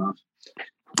can pull it off.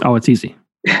 Oh, it's easy.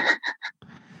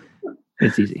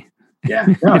 It's easy. Yeah.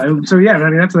 No, so yeah, I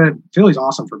mean, Philly's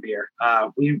awesome for beer.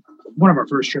 One of our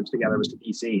first trips together was to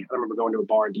DC. I remember going to a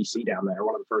bar in DC down there,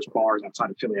 one of the first bars outside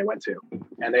of Philly I went to,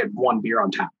 and they had one beer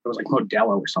on tap. It was like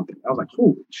Modelo or something. I was like,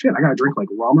 holy shit, I got to drink like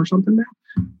rum or something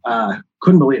now.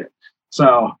 Couldn't believe it.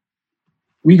 So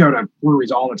we go to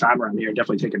breweries all the time around here and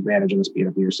definitely take advantage of this being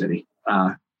a beer city.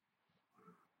 I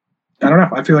don't know.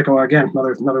 I feel like, again,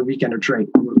 another weekender trait.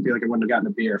 I feel like I wouldn't have gotten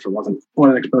a beer if it wasn't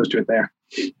exposed to it there.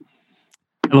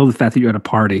 I love the fact that you're at a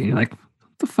party. You're like,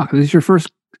 what the fuck? This is your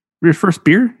first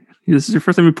beer? This is your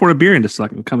first time you poured a beer and just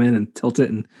like come in and tilt it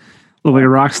and look like a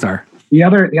rock star. The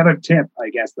other tip, I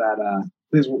guess, that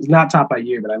this was not taught by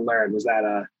you, but I learned was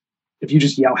that if you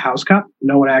just yell house cup,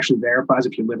 no one actually verifies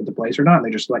if you live at the place or not. And they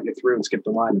just let you through and skip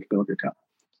the line and fill up your cup.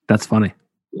 That's funny.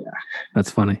 Yeah. That's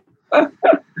funny.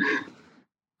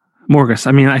 Morgis,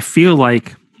 I mean, I feel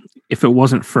like if it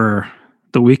wasn't for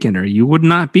the Weekender, you would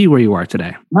not be where you are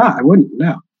today. No, I wouldn't.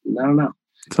 No.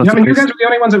 So I mean, you guys were the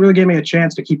only ones that really gave me a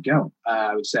chance to keep going,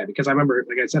 I would say, because I remember,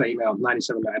 like I said, I emailed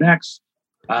 97.9X,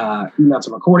 emailed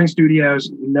some recording studios.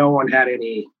 No one had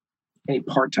any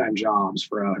part-time jobs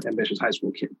for an ambitious high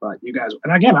school kid, but you guys,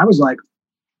 and again, I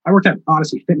worked at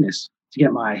Odyssey Fitness to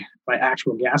get my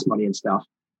actual gas money and stuff.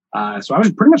 So I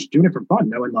was pretty much doing it for fun,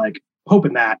 knowing, like,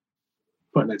 hoping that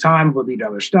putting the time would lead to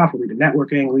other stuff, would lead to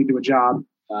networking, lead to a job.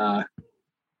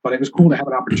 But it was cool to have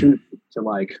an opportunity to,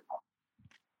 like,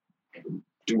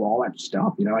 do all that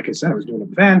stuff. You know, like I said, I was doing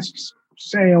events,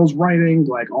 sales, writing,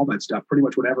 like all that stuff. Pretty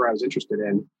much whatever I was interested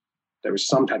in, there was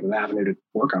some type of avenue to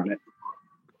work on it.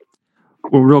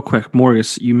 Well, real quick,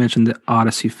 Morgis, you mentioned the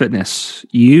Odyssey Fitness.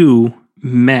 You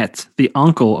met the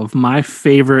uncle of my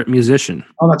favorite musician.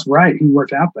 Oh, that's right. He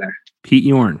worked out there. Pete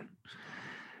Yorn.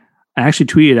 I actually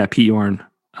tweeted at Pete Yorn,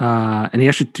 and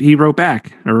he wrote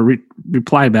back or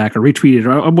replied back or retweeted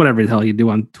or whatever the hell you do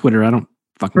on Twitter. I don't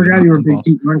fucking forgot you were a big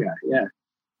Pete Yorn guy. Yeah.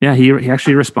 Yeah, he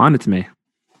actually responded to me.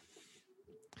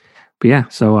 But yeah,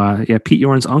 so Pete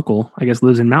Yorn's uncle, I guess,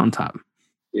 lives in Mountaintop.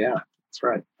 Yeah, that's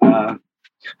right.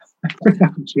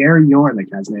 Jerry Yorn, the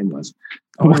guy's name was.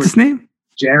 What's his name?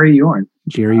 Jerry Yorn.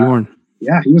 Jerry Yorn.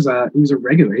 Yeah, he was a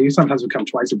regular. He sometimes would come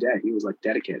twice a day. He was, like,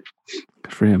 dedicated.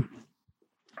 Good for him.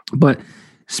 But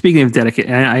speaking of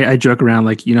dedicated, I joke around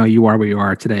like, you know, you are where you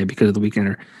are today because of the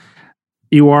Weekender.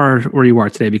 You are where you are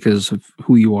today because of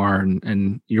who you are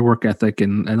and your work ethic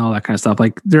and all that kind of stuff.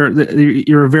 Like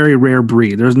you're a very rare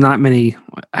breed. There's not many.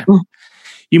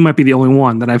 You might be the only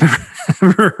one that I've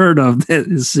ever heard of that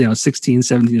is, 16,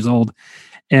 17 years old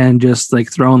and just like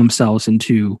throwing themselves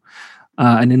into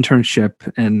an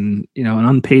internship and, an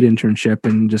unpaid internship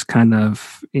and just kind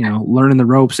of, learning the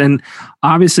ropes. And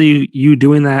obviously you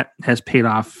doing that has paid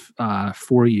off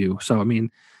for you. So, I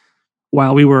mean,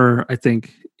 while we were, I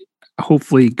think,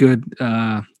 hopefully good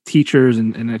teachers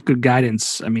and a good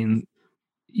guidance, I mean,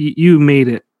 you made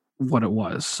it what it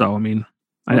was. So, I mean,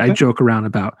 okay. I joke around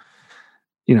about,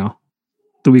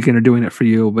 the Weekender doing it for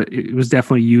you, but it was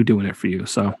definitely you doing it for you.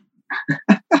 So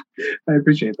I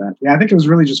appreciate that. Yeah, I think it was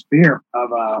really just fear of,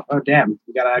 oh, damn,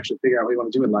 you got to actually figure out what you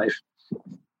want to do in life.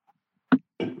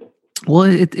 Well,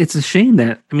 it's a shame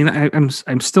that, I mean,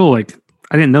 I'm still like,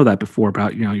 I didn't know that before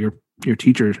about, your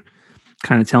teacher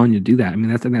kind of telling you to do that. I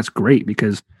mean, that's great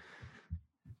because,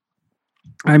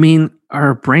 I mean,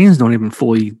 our brains don't even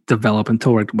fully develop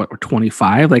until we're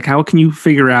 25. Like, how can you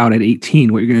figure out at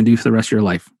 18 what you're going to do for the rest of your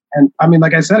life? And I mean,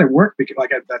 like I said, it worked because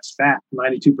that's that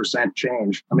 92%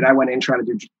 change. I mean, I went in trying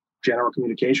to do general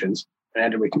communications and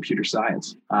ended with computer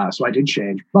science. So I did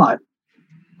change, but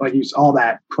like all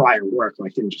that prior work,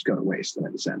 like didn't just go to waste in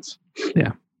any sense.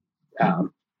 Yeah.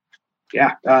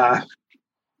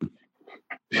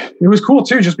 It was cool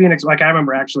too, just being like, I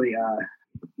remember actually,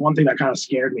 one thing that kind of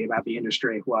scared me about the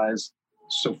industry was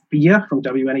Sophia from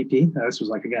WNEP. This was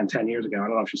like, again, 10 years ago. I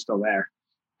don't know if she's still there.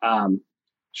 When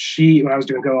I was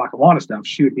doing Go Lackawanna stuff,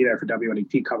 she would be there for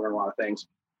WNEP covering a lot of things.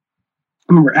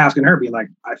 I remember asking her, being like,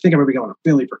 I think I'm going to be going to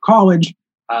Philly for college.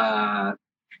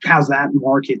 How's that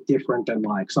market different than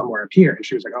like somewhere up here? And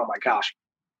she was like, oh my gosh.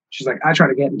 She's like, I try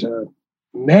to get into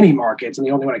many markets and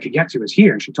the only one I could get to is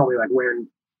here. And she told me like where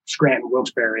Scranton,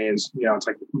 Wilkes-Barre is, it's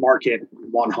like market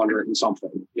 100 and something,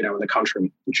 in the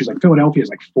country. And she's like, Philadelphia is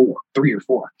like 3 or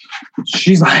 4.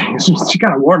 She's like, she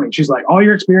kind of warned me. She's like, all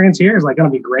your experience here is like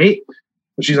going to be great.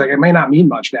 But she's like, it may not mean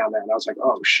much down there. And I was like,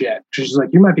 oh shit. She's like,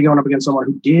 you might be going up against someone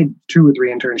who did 2 or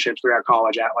 3 internships throughout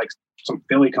college at like some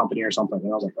Philly company or something.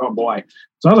 And I was like, oh boy.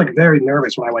 So I was like very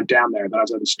nervous when I went down there that I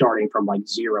was like starting from like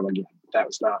zero again. That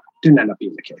didn't end up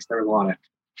being the case. There was a lot of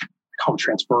called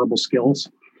transferable skills.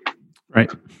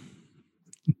 Right.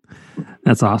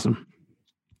 That's awesome.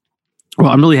 Well,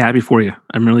 I'm really happy for you.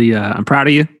 I'm proud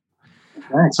of you.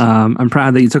 Nice. I'm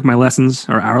proud that you took my lessons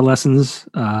or our lessons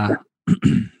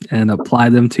and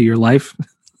applied them to your life.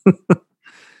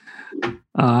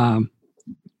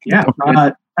 Yeah.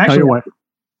 Tell Actually, your wife.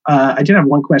 I did have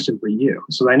one question for you.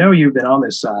 So I know you've been on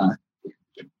this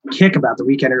kick about the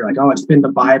weekend. You're like, oh, it's been the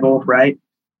Bible, right?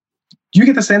 Do you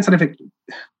get the sense that do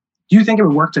you think it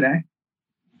would work today?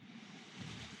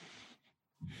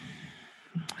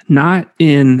 Not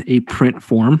in a print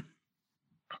form.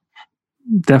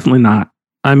 Definitely not.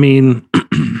 I mean,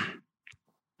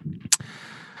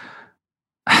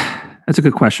 that's a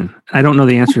good question. I don't know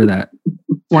the answer to that.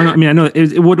 Well, I mean, I know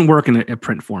it wouldn't work in a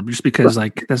print form just because,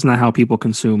 like, that's not how people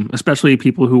consume, especially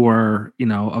people who are,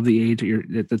 of the age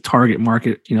at the target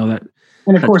market, that.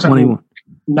 And of course,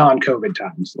 non-COVID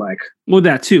times, like. Well,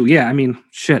 that too. Yeah. I mean,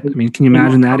 shit. I mean, can you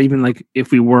imagine that? Even like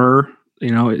if we were,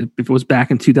 if it was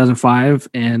back in 2005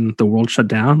 and the world shut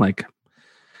down, like,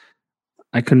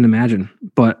 I couldn't imagine.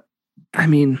 But I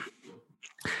mean,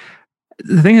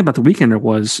 the thing about the Weekender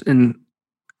was, and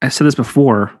I said this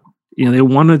before, they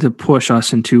wanted to push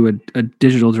us into a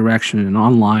digital direction and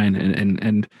online.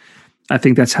 And I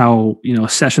think that's how,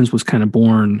 Sessions was kind of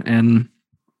born. And,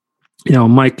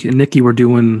 Mike and Nikki were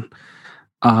doing,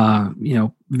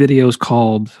 videos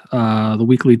called The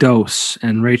Weekly Dose,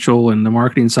 and Rachel and the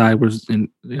marketing side was,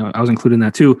 I was included in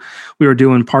that too. We were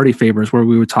doing Party Favors where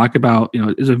we would talk about,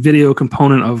 there's a video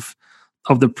component of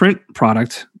the print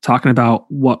product talking about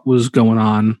what was going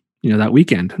on, that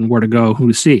weekend and where to go, who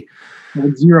to see.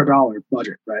 With $0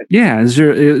 budget, right? Yeah,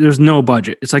 there's no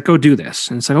budget. It's like, go do this.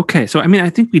 And it's like, okay. So, I mean, I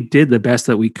think we did the best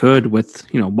that we could with,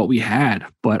 what we had.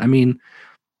 But I mean,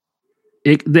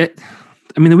 the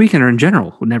Weekender in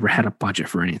general would never had a budget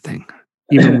for anything,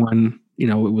 even when,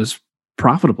 it was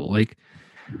profitable. Like,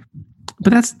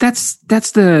 but that's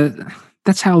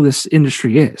how this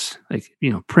industry is. Like,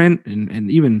 print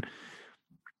and even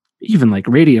like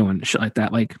radio and shit like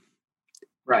that. Like,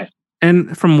 right.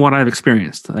 And from what I've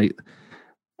experienced,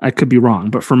 I could be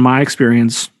wrong, but from my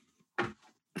experience,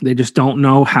 they just don't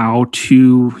know how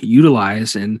to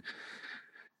utilize and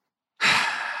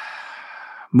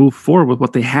move forward with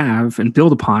what they have and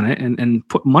build upon it and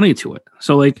put money to it.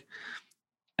 So, like,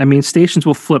 I mean, stations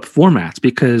will flip formats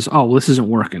because, this isn't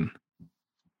working.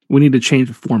 We need to change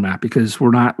the format because we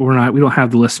don't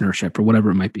have the listenership or whatever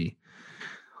it might be.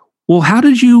 Well, how do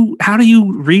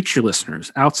you reach your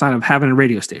listeners outside of having a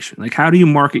radio station? Like, how do you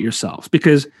market yourselves?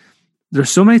 Because there's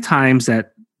so many times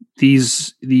that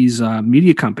these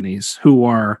media companies who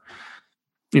are,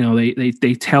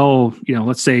 they tell,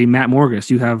 let's say Matt Morgis,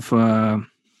 you have a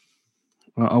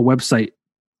website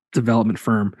development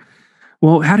firm.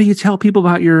 Well, how do you tell people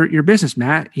about your business,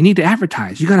 Matt? You need to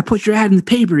advertise. You got to put your ad in the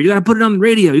paper. You got to put it on the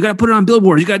radio. You got to put it on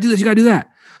billboards. You got to do this. You got to do that.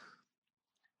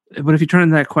 But if you turn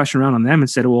that question around on them and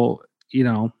said, well,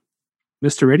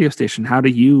 Mr. Radio Station, how do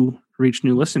you reach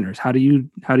new listeners? How do you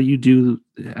do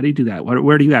that?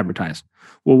 Where do you advertise?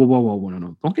 Whoa,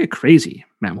 no. Don't get crazy,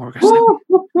 Matt Morgis.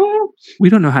 We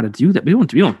don't know how to do that. We don't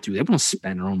do that. We don't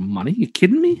spend our own money. You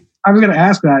kidding me? I was going to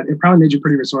ask that. It probably made you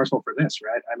pretty resourceful for this,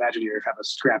 right? I imagine you have a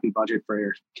scrappy budget for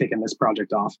your kicking this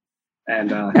project off.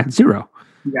 And zero.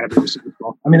 You got to be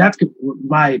resourceful. I mean, that's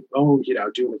my own,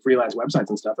 doing the freelance websites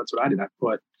and stuff. That's what I did. I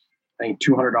put, I think,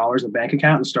 $200 in the bank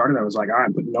account and started. I was like, all right,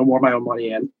 I'm putting no more of my own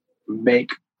money in,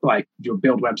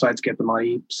 build websites, get the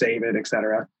money, save it,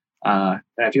 etc. And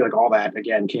I feel like all that,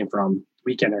 again, came from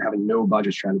Weekender having no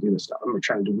budgets trying to do this stuff. I remember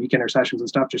trying to do Weekender sessions and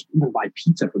stuff, just even buy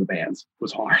pizza for the bands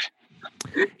was hard.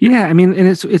 Yeah, I mean, and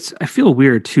it's I feel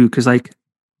weird too, because like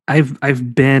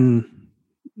I've been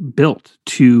built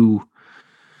to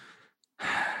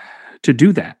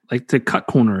do that, like to cut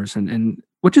corners and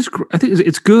which is, I think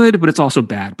it's good, but it's also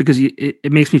bad because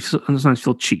it makes me sometimes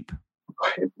feel cheap.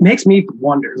 It makes me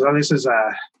wonder. So this is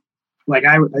I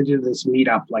did this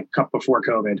meetup before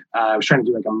COVID. I was trying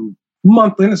to do like a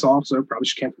monthly, and this also probably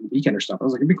just came from the Weekender stuff. I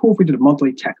was like, it'd be cool if we did a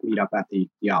monthly tech meetup at the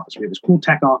office. We have this cool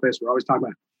tech office. We're always talking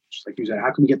about, just like you said,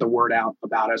 how can we get the word out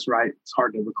about us, right? It's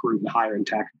hard to recruit and hire in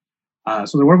tech.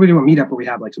 So then what do we do a meetup where we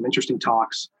have like some interesting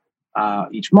talks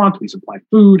each month? We supply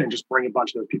food and just bring a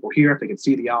bunch of those people here if they can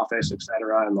see the office, et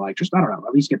cetera. And like, just, I don't know,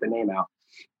 at least get the name out.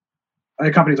 And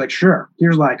the company's like, sure,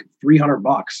 here's like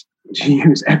 $300 to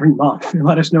use every month. And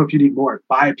let us know if you need more.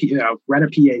 Buy rent a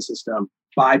PA system,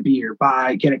 buy beer,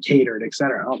 get it catered, et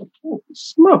cetera. I was like, holy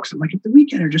smokes. I'm like, if the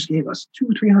Weekender just gave us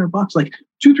 $200-300, like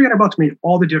 $200-300 made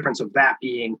all the difference of that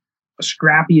being a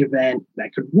scrappy event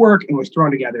that could work and was thrown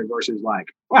together versus like,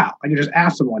 wow, I could just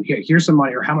ask someone, here's some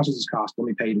money, or how much does this cost? Let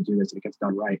me pay you to do this and it gets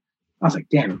done right. I was like,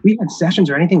 damn, if we had sessions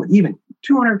or anything with even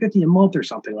 $250 a month or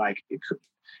something, like it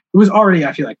was already,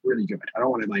 I feel like, really good. I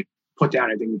don't want to like put down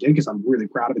anything we did because I'm really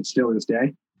proud of it still to this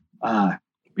day.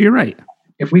 You're right.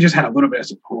 If we just had a little bit of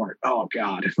support, oh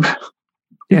God.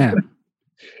 Yeah.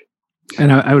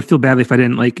 And I would feel badly if I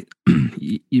didn't, like,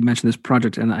 you mentioned this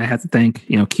project, and I have to thank,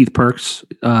 Keith Perks,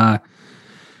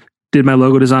 did my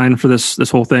logo design for this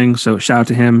whole thing. So shout out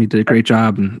to him. He did a great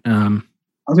job. And I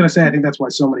was going to say, I think that's why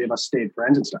so many of us stayed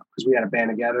friends and stuff, because we had a band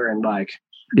together and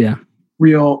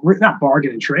real, not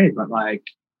bargain and trade, but like,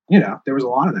 there was a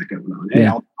lot of that going on. Hey,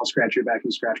 I'll scratch your back,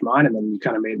 you scratch mine. And then you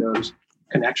kind of made those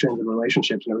connections and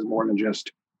relationships. And it was more than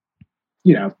just,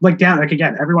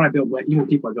 again, everyone I build, even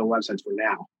people I build websites for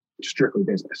now, it's strictly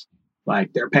business.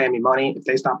 Like, they're paying me money. If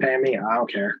they stop paying me, I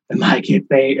don't care. And like,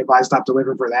 if I stop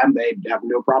delivering for them, they have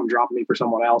no problem dropping me for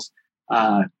someone else.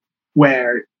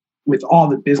 Where with all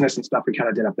the business and stuff we kind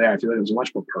of did up there, I feel like it was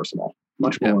much more personal,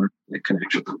 much more like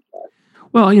connection.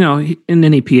 Well, in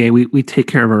any PA, we take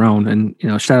care of our own. And,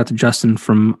 shout out to Justin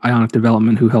from Ionic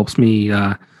Development, who helps me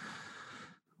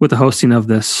with the hosting of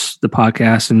the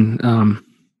podcast and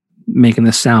making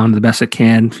this sound the best it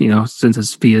can, since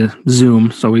it's via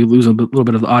Zoom. So we lose a little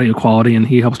bit of the audio quality, and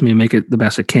he helps me make it the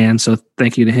best it can. So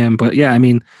thank you to him. But yeah, I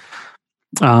mean,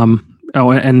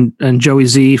 and Joey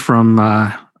Z from,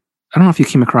 I don't know if you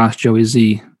came across Joey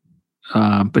Z,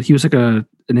 but he was like an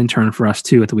intern for us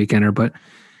too at the Weekender, but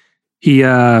he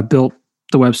built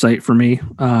the website for me.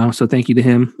 So thank you to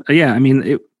him. Yeah, I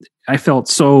mean, I felt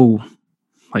so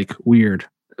like weird,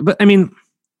 but I mean,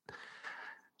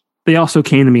 they also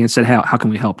came to me and said, how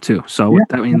can we help too? So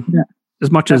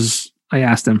as much as I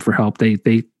asked them for help,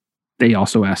 they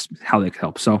also asked how they could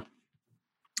help. So,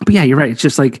 but yeah, you're right. It's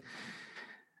just like,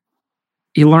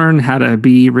 you learn how to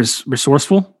be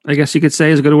resourceful, I guess you could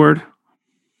say is a good word,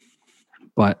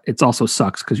 but it also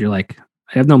sucks because you're like,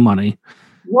 I have no money.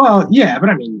 Well, yeah, but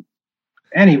I mean,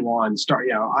 anyone if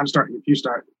you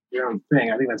start your own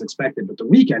thing, I think that's expected, but the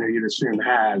Weekender, you'd assume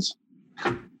has,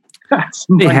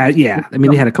 they had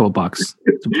a couple bucks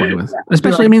to play with,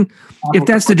 especially, I mean, if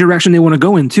that's the direction they want to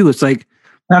go into, it's like,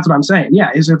 that's what I'm saying.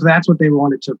 Yeah. Is if that's what they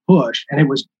wanted to push, and I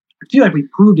feel like we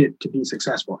proved it to be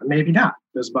successful, and maybe not,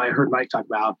 because I heard Mike talk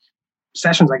about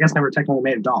sessions, I guess, never technically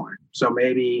made $1. So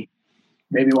maybe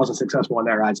it wasn't successful in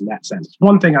their eyes in that sense.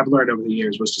 One thing I've learned over the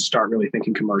years was to start really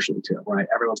thinking commercially too, right?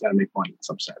 Everyone's got to make money in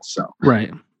some sense. So,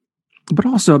 right. But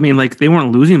also, I mean, like, they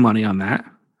weren't losing money on that.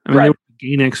 I mean, They were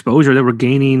gaining exposure. They were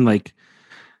gaining, like,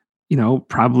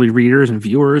 probably readers and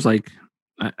viewers. Like,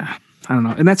 I don't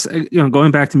know. And that's,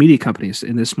 going back to media companies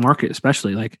in this market,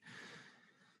 especially, like,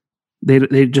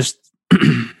 they just,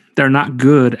 they're not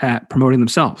good at promoting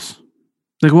themselves.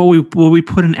 Like, we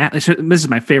put an ad. This is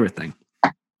my favorite thing.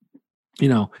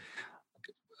 Let's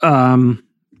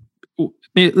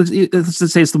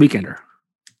just say it's the Weekender.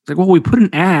 It's like, we put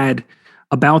an ad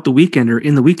about the Weekender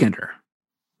in the Weekender.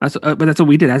 But that's what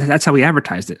we did. That's how we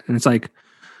advertised it. And it's like,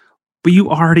 but you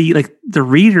already, like, the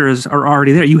readers are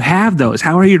already there. You have those.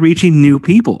 How are you reaching new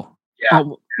people? Yeah.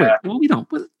 We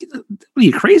don't. What are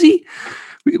you, crazy?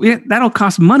 That'll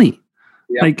cost money.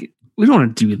 Yeah. Like, we don't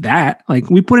want to do that. Like,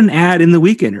 we put an ad in the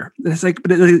Weekender. It's like,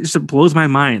 but it just blows my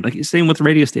mind. Like, same with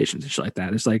radio stations and shit like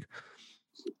that. It's like,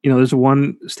 there's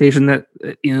one station that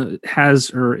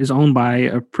has or is owned by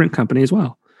a print company as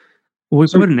well. Well, we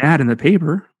put an ad in the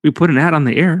paper. We put an ad on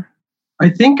the air. I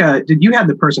think, did you have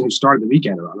the person who started the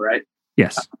Weekender on, right?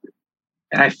 Yes.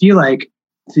 And I feel like,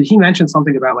 he mentioned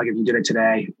something about, like, if you did it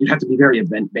today, you'd have to be very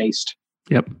event based.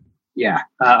 Yep. Yeah.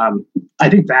 I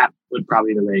think that would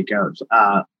probably be the way it goes.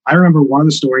 I remember one of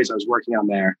the stories I was working on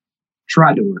there,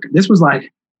 tried to work. This was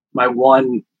like my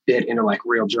one bit into like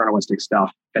real journalistic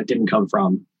stuff that didn't come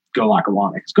from Go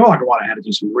Lackawanna. Because Go Lackawanna had to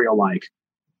do some real, like,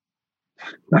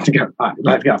 not to get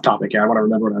off topic here. I want to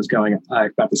remember what I was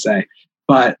about to say.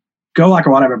 But Go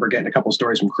Lackawanna, I remember getting a couple of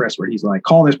stories from Chris where he's like,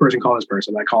 call this person.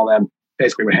 I call them,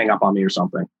 basically would hang up on me or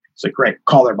something. It's like, great,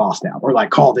 call their boss now. Or like,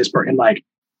 call this person. Like,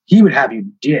 he would have you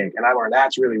dig. And I learned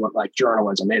that's really what, like,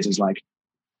 journalism is like,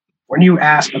 when you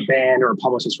ask a band or a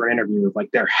publicist for an interview, like,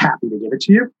 they're happy to give it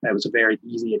to you. That was a very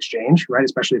easy exchange, right?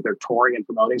 Especially if they're touring and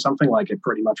promoting something. Like, it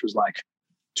pretty much was like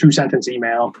 2-sentence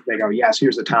email. They go, yes,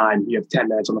 here's the time. You have 10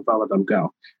 minutes on the phone with them,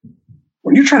 go.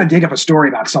 When you're trying to dig up a story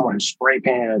about someone who spray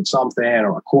painted something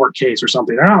or a court case or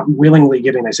something, they're not willingly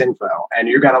giving this info. And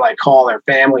you're going to, like, call their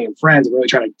family and friends and really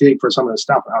try to dig for some of this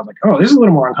stuff. And I was like, oh, this is a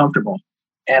little more uncomfortable.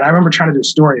 And I remember trying to do a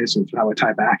story. This is how I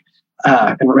tie back.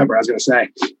 And remember, I was going to say,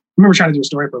 I remember trying to do a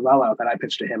story for Lello that I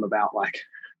pitched to him about, like,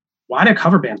 why do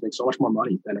cover bands make so much more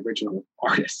money than original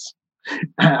artists?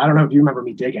 I don't know if you remember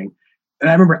me digging. And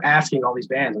I remember asking all these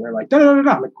bands, and they're like, no.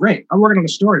 I'm like, great, I'm working on a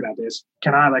story about this.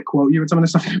 Can I, like, quote you with some of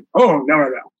this stuff? Oh, no.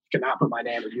 Cannot put my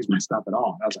name or use my stuff at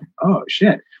all. And I was like, oh,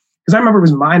 shit. Because because I remember it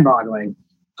was mind-boggling,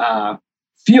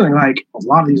 feeling like a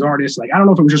lot of these artists, like, I don't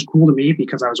know if it was just cool to me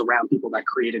because I was around people that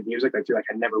created music that I feel like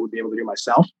I never would be able to do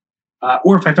myself,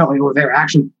 or if I felt like, oh, they were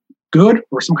actually good,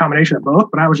 or some combination of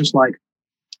both. But I was just like,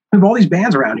 we have all these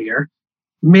bands around here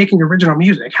making original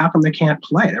music. How come they can't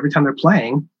play it? Every time they're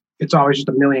playing, it's always just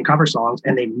a million cover songs,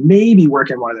 and they maybe work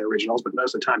in one of their originals, but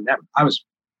most of the time, never. I was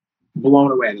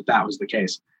blown away that that was the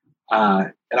case.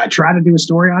 And I tried to do a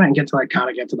story on it and get to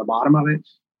the bottom of it.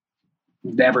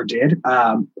 Never did.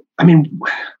 I mean,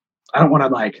 I don't want to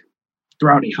like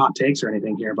throw out any hot takes or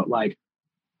anything here, but like,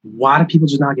 why do people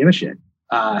just not give a shit?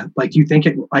 Like, you think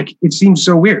it seems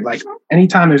so weird. Like,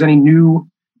 anytime there's any new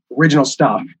original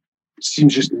stuff, it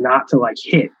seems just not to like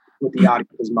hit with the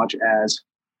audience as much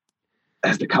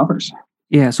as the covers.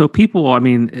 Yeah. So people, I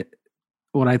mean,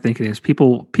 what I think it is,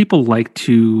 people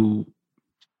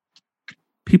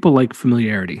like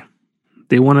familiarity.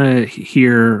 They want to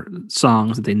hear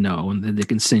songs that they know and that they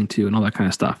can sing to and all that kind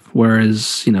of stuff.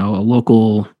 Whereas, you know, a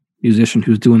local musician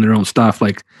who's doing their own stuff,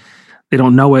 like, they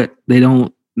don't know it. They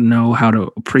don't know how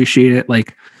to appreciate it.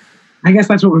 Like, I guess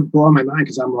that's what would blow my mind,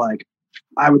 because I'm like,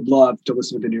 I would love to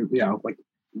listen to the new, you know, like,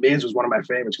 Miz was one of my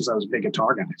favorites because I was a big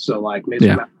guitar guy. So like, Miz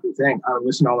was my thing. I would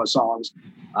listen to all those songs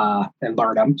and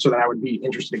learn them, so that I would be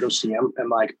interested to go see him. And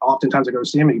like, oftentimes I go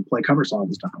see him and he'd play cover songs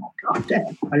and stuff. Oh, God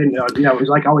damn. I didn't know. You know, it was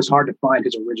like always hard to find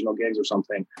his original gigs or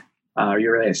something.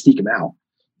 You really had to seek him out.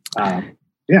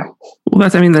 Yeah. Well,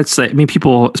 that's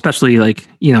people, especially like,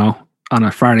 you know, on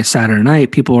a Friday, Saturday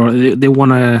night, they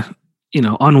want to, you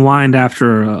know, unwind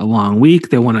after a long week.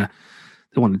 They want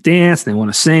to dance. They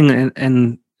want to sing.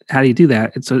 And how do you do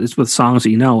that? It's with songs that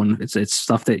you know, and it's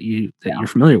stuff that you're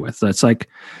familiar with. So it's like,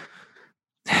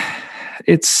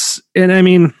 and I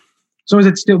mean, so is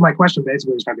it still, my question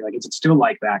basically was going to be like, is it still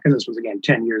like that? Because this was, again,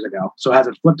 10 years ago. So has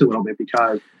it flipped a little bit,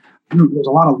 because there's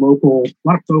a lot of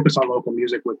focus on local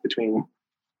music between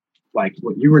like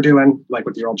what you were doing, like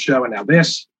with your old show, and now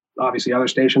this, obviously other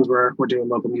stations were doing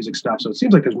local music stuff. So it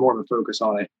seems like there's more of a focus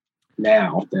on it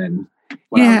now than.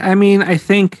 I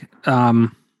think,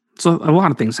 so a lot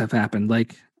of things have happened.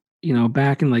 Like, you know,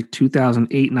 back in like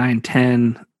 2008, 9,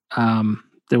 10,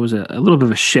 there was a little bit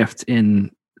of a shift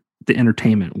in the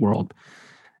entertainment world.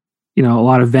 You know, a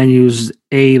lot of venues,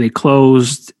 A, they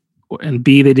closed, and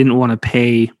B, they didn't want to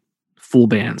pay full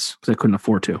bands because they couldn't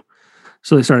afford to.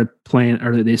 So they started paying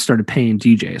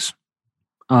DJs.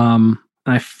 And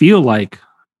I feel like,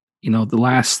 you know, the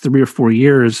last 3 or 4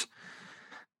 years,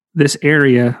 this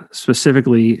area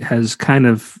specifically has kind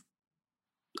of,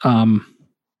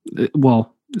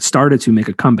 started to make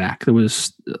a comeback. It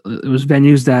was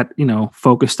venues that, you know,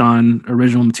 focused on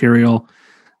original material,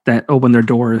 that opened their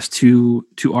doors to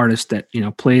artists that, you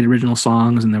know, played original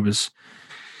songs. And there was,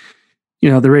 you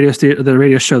know, the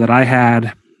radio show that I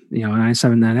had, you know,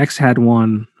 979X had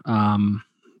one,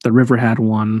 the River has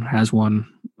one,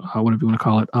 whatever you want to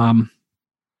call it.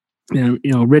 You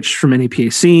know, Rich from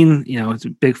NAPA Scene, you know, it's a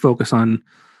big focus on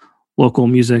local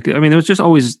music. I mean, it was just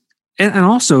always, and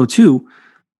also too,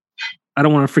 I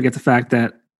don't want to forget the fact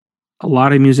that a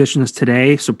lot of musicians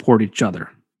today support each other.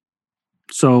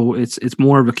 So it's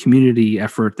more of a community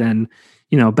effort than,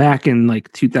 you know, back in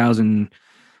like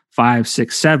 2005,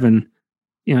 6, 7,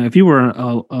 you know, if you were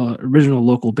a original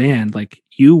local band, like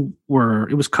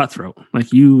it was cutthroat. Like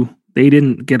they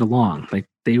didn't get along. Like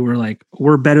they were like,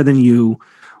 we're better than you.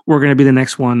 We're going to be the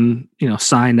next one, you know,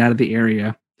 signed out of the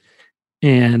area.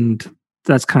 And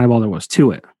that's kind of all there was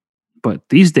to it. But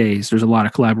these days, there's a lot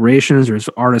of collaborations. There's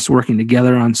artists working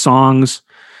together on songs.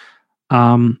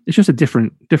 It's just a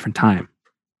different time.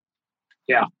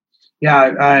 Yeah.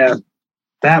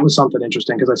 That was something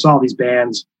interesting, because I saw these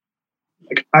bands.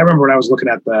 Like, I remember when I was looking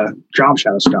at the Job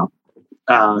Shadow stuff,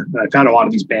 and I found a lot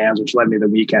of these bands, which led me to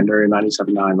The Weekender and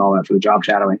 97.9 and all that for the job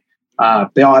shadowing.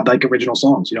 They all had like original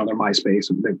songs, you know, their MySpace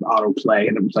and their autoplay,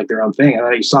 and it was like their own thing. And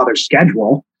then you saw their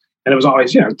schedule, and it was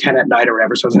always, you know, 10 at night or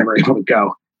whatever, so I was never able to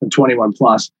go, and 21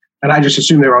 plus. And I just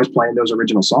assumed they were always playing those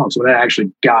original songs. So when I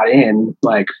actually got in,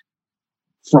 like,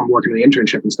 from working the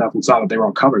internship and stuff, and saw that they were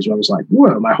all covers, and I was like,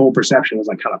 whoa, my whole perception was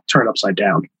like kind of turned upside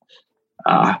down.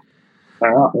 I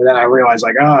don't know. And then I realized,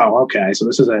 like, oh, okay, so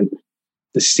this isn't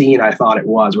the scene I thought it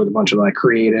was, with a bunch of like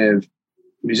creative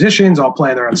musicians all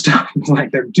playing their own stuff.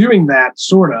 Like, they're doing that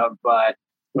sort of, but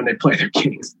when they play their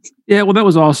gigs. Yeah, well, that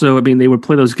was also, I mean, they would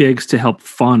play those gigs to help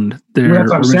fund their. Well,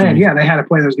 that's what I'm saying. Yeah, they had to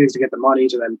play those gigs to get the money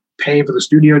to then pay for the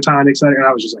studio time, et cetera. And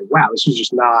I was just like, wow, this is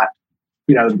just not,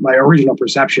 you know, my original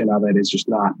perception of it is just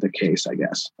not the case, I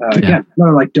guess. Again,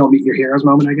 another like don't meet your heroes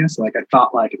moment, I guess. Like, I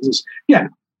thought like it was, I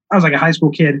was like a high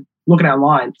school kid looking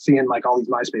online, seeing like all these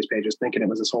MySpace pages, thinking it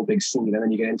was this whole big scene, and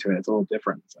then you get into it, it's a little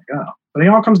different. It's like, oh, but it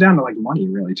all comes down to like money,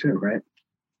 really, too, right?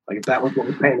 Like if that was what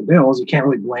was paying the bills, you can't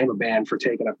really blame a band for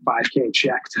taking a $5K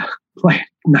check to play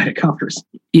Night of Covers.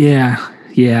 Yeah.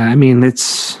 I mean,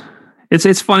 it's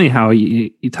funny how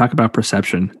you talk about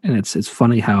perception, and it's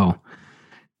funny how,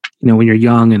 when you're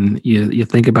young and you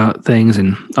think about things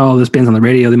and, oh, this band's on the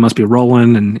radio, they must be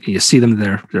rolling, and you see them,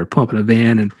 they're pumping a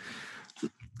van, and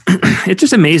it's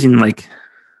just amazing. Like,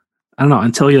 I don't know,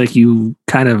 until you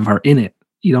kind of are in it,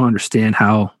 you don't understand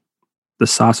how the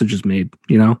sausage is made,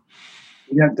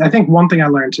 Yeah, I think one thing I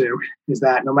learned too is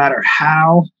that no matter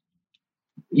how,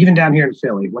 even down here in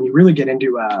Philly, when you really get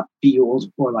into a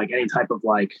field or like any type of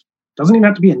like, doesn't even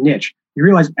have to be a niche, you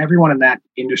realize everyone in that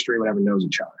industry, whatever, knows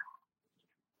each other.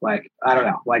 Like, I don't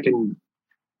know, like in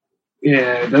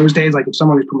those days, like if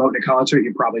someone was promoting a concert,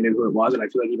 you probably knew who it was. And I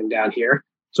feel like even down here,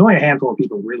 it's only a handful of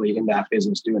people really in that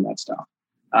business doing that stuff.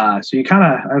 So you kind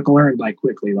of learned like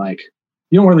quickly, like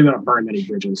you don't really want to burn many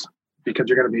bridges because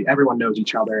you're going to be, everyone knows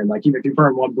each other. And like, even if you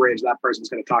burn one bridge, that person's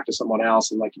going to talk to someone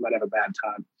else and like you might have a bad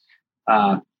time.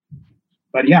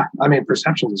 But yeah, I mean,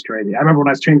 perceptions is crazy. I remember when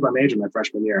I changed my major my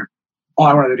freshman year, all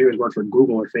I wanted to do is work for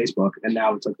Google or Facebook. And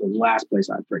now it's like the last place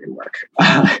I'd friggin' work.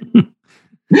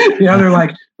 They're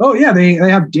like, oh yeah, they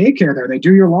have daycare there. They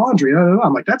do your laundry.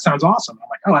 I'm like, that sounds awesome. I'm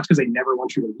like, oh, that's because they never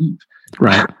want you to leave.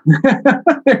 Right.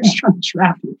 They're just trying to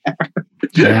trap you there.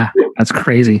 Yeah, that's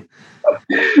crazy.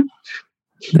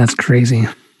 That's crazy.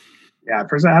 Yeah,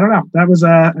 I don't know. That was,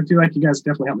 I feel like you guys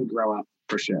definitely helped me grow up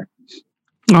for sure.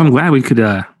 Well, I'm glad we could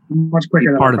much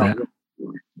quicker be part of that.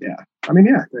 Yeah. I mean,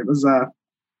 yeah, it was, like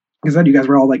I said, you guys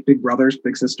were all like big brothers,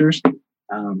 big sisters.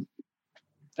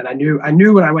 And I knew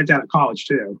when I went down to college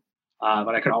too,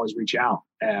 but I could always reach out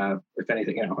if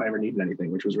anything, if I ever needed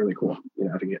anything, which was really cool,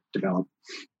 to get developed.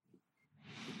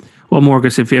 Well,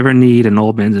 Morgis, if you ever need an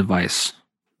old man's advice,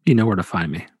 you know where to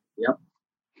find me. Yep.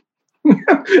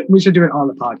 We should do it on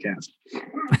the podcast.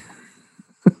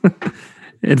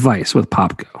 Advice with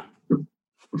Popko.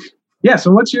 Yeah.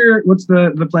 So what's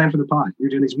the plan for the pod? You're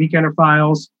doing these weekender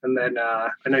files, and then I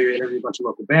know you interview a bunch of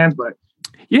local bands, but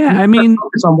yeah, I mean,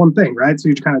 focus on one thing, right? So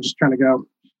you're kind of just trying to go.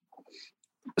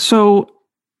 So,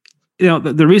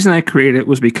 the reason I created it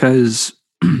was because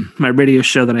my radio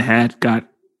show that I had got,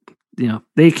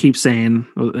 they keep saying,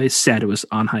 well, they said it was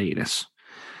on hiatus.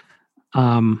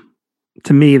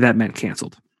 To me, that meant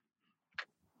canceled.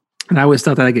 And I always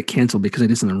thought that I'd get canceled because I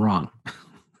did something wrong.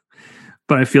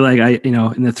 But I feel like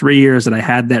in the 3 years that I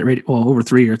had that over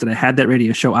 3 years that I had that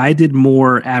radio show, I did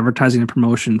more advertising and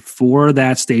promotion for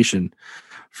that station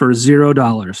for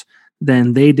 $0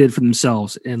 than they did for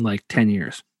themselves in like 10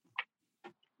 years.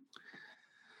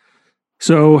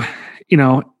 So,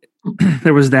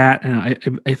 there was that,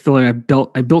 and I feel like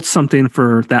I built something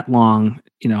for that long,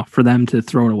 for them to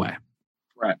throw it away,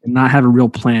 right, and not have a real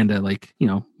plan to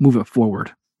move it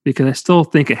forward, because I still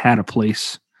think it had a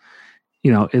place,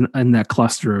 in that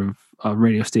cluster of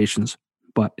radio stations,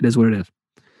 but it is what it is.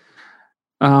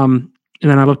 And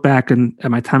then I look back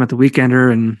at my time at the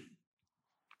Weekender, and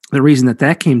the reason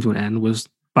that came to an end was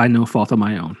by no fault of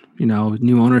my own.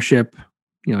 New ownership,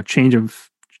 change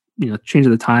of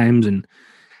the times and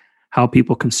how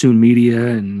people consume media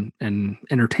and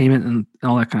entertainment and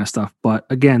all that kind of stuff. But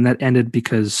again, that ended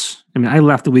because I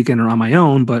left the Weekender on my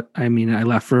own, but I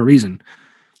left for a reason.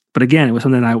 But again, it was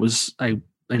something I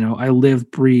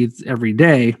lived, breathed every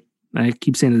day. I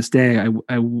keep saying to this day, I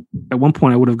at one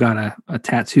point I would have got a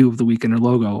tattoo of the Weekender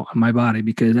logo on my body,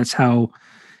 because that's how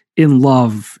in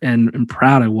love and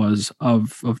proud I was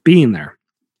of being there.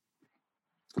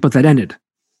 But that ended.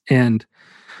 And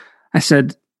I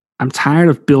said, I'm tired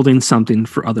of building something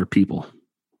for other people.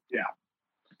 Yeah.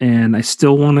 And I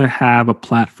still want to have a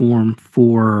platform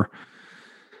for,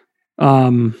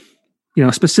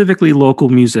 specifically local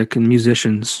music and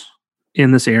musicians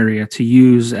in this area to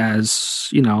use as,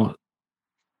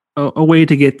 a way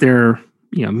to get their,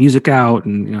 music out,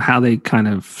 and, how they kind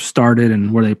of started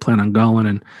and where they plan on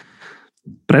going.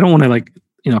 But I don't want to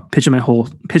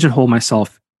pigeonhole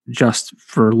myself just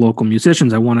for local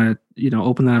musicians. I want to,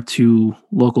 open that up to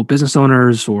local business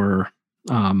owners or,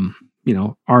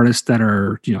 artists that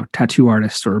are, tattoo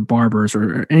artists or barbers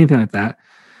or anything like that.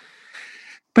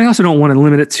 But I also don't want to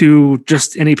limit it to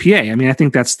just NAPA. I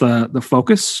think that's the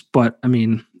focus, but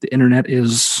the internet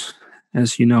is,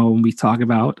 as you know, we talk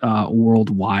about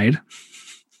worldwide.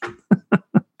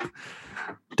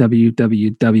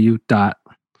 www.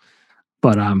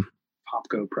 But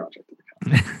Popko Project.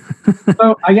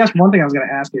 So I guess one thing I was going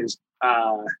to ask is,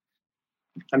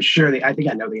 I'm sure I think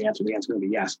I know the answer. The answer is going to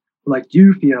be yes. But do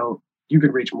you feel you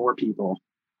could reach more people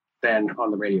than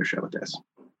on the radio show with this.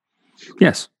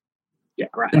 Yes. Yeah,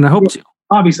 right. And I hope to.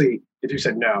 Obviously, if you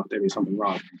said no, there'd be something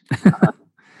wrong.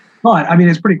 But I mean,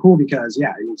 it's pretty cool because,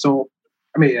 yeah. So,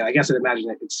 I mean, I guess I'd imagine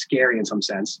that it's scary in some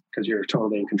sense because you're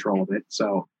totally in control of it.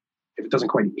 So, if it doesn't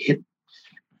quite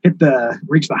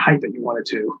reach the height that you want it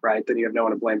to, right, then you have no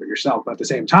one to blame but yourself. But at the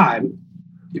same time,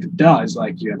 if it does,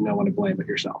 like, you have no one to blame but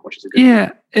yourself, which is a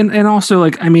good thing. And also,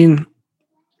 like, I mean,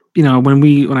 you know,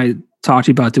 when I talk to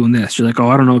you about doing this, you're like, oh,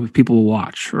 I don't know if people will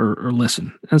watch or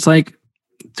listen. And it's like,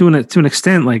 to an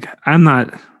extent, like, I'm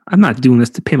not doing this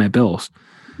to pay my bills.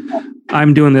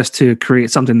 I'm doing this to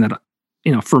create something that,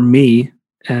 you know, for me,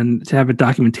 and to have a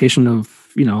documentation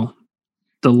of, you know,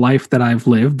 the life that I've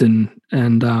lived and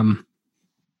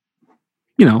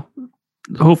you know,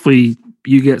 hopefully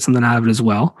you get something out of it as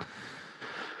well.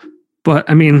 But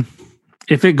I mean,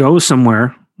 if it goes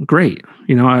somewhere, great.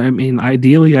 You know, I mean,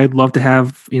 ideally I'd love to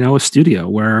have, you know, a studio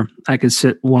where I could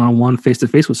sit one-on-one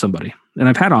face-to-face with somebody. And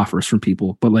I've had offers from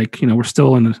people, but, like, you know, we're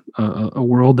still in a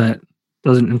world that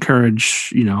doesn't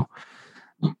encourage, you know,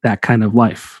 that kind of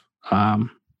life.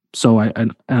 So I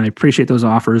appreciate those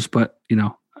offers, but, you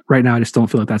know, right now I just don't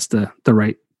feel like that's the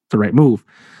right move.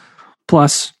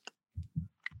 Plus,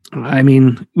 I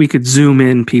mean, we could zoom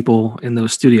in people in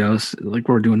those studios like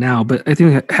we're doing now, but I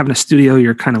think having a studio,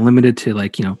 you're kind of limited to,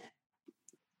 like, you know,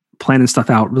 planning stuff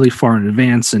out really far in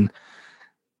advance. And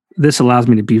this allows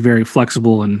me to be very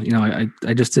flexible. And, you know,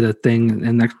 I just did a thing,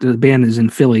 and the band is in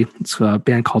Philly. It's a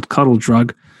band called Cuddle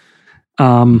Drug.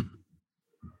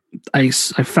 I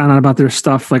found out about their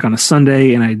stuff like on a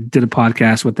Sunday, and I did a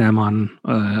podcast with them on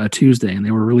a Tuesday, and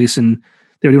they were doing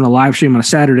a live stream on a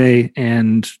Saturday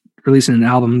and releasing an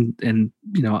album, and,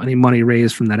 you know, any money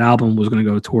raised from that album was going to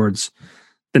go towards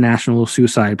the National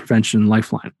Suicide Prevention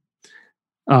Lifeline.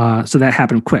 So that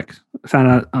happened quick. I found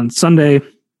out on Sunday,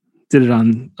 did it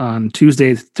on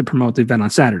Tuesday to promote the event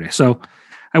on Saturday. So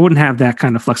I wouldn't have that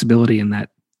kind of flexibility and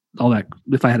all that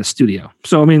if I had a studio.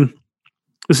 So, I mean,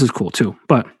 this is cool too,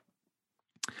 but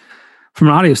from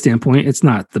an audio standpoint, it's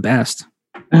not the best.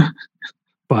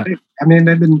 But I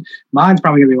mean, mine's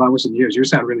probably gonna be a lot worse than yours. You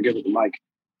sound really good with the mic.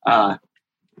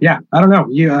 Yeah, I don't know.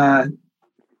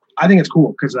 I think it's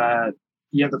cool because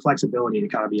you have the flexibility to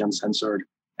kind of be uncensored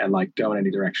and, like, go in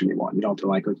any direction you want. You don't have to,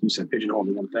 like you said, pigeonhole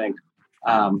to one thing.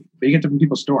 But you get different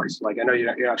people's stories. Like, I know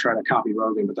you're not trying to copy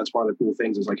Rogan, but that's one of the cool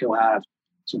things is, like, he'll have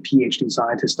some PhD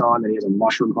scientist on, then he has a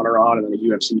mushroom hunter on, and then a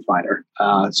UFC fighter.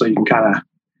 So you can kind of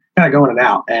go in and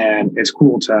out, and it's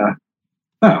cool to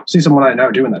see someone I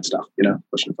know doing that stuff, you know,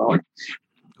 pushing it forward.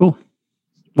 Cool.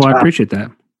 Well, I appreciate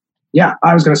that. Yeah,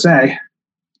 I was going to say,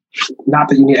 not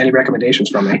that you need any recommendations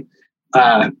from me,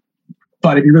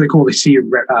 but it'd be really cool to see,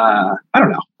 I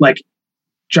don't know, like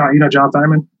John, you know John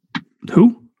Fetterman?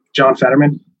 Who? John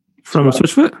Fetterman. From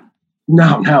Switchfoot?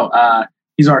 No.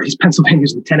 He's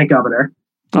Pennsylvania's lieutenant governor.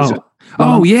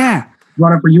 Yeah.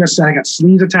 Running for U.S. Senate, got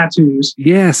sleeves of tattoos.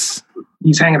 Yes.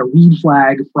 He's hanging a weed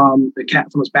flag from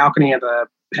his balcony at the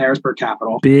Harrisburg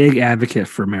Capitol. Big advocate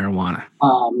for marijuana.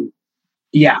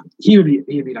 Yeah, he'd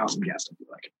be an awesome guest, I feel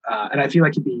like. And I feel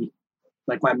like he'd be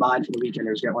like my mind for the weekend.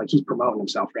 Like, he's promoting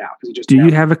himself now because he just. Do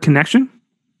you have a connection?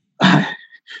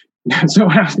 So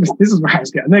this is where I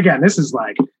was going. And again, this is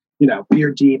like, you know,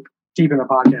 we're deep in the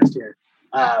podcast here.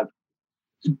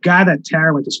 Guy that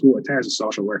Tara went to school with. Tara's a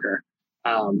social worker,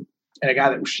 and a guy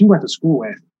that she went to school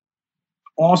with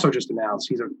also just announced,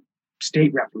 he's a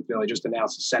state rep from Philly, just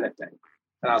announced a Senate thing.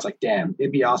 And I was like, damn,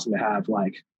 it'd be awesome to have,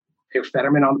 like, hear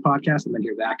Fetterman on the podcast and then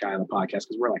hear that guy on the podcast,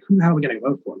 because we're like, who the hell are we going to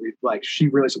vote for? She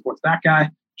really supports that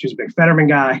guy. She's a big Fetterman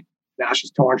guy. Now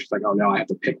she's torn. She's like, oh no, I have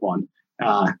to pick one.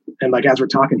 And, like, as we're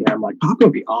talking here, I'm like, Popko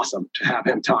would be awesome to have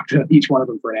him talk to each one of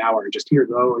them for an hour and just hear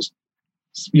those,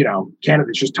 you know,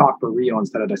 candidates just talk for real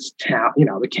instead of this town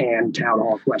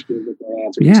hall questions with their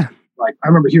answers. Yeah. Like, I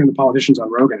remember hearing the politicians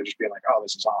on Rogan and just being like, oh,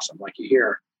 this is awesome. Like, you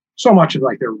hear so much of,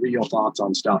 like, their real thoughts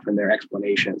on stuff and their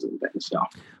explanations and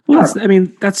stuff. Well,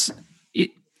 that's, you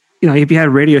know, if you had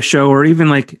a radio show or even,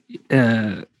 like,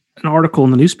 an article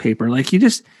in the newspaper, like, you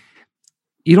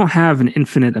don't have an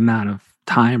infinite amount of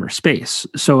time or space.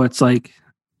 So it's like,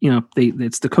 you know,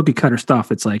 it's the cookie cutter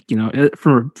stuff. It's like, you know,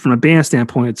 from a band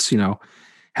standpoint, it's, you know,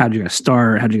 how do you guys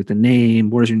start? How do you get the name?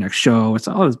 Where's your next show? It's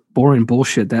all this boring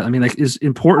bullshit that, I mean, like, is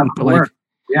important, but, like,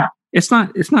 yeah, it's not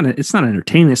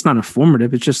entertaining. It's not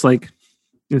informative. It's just like,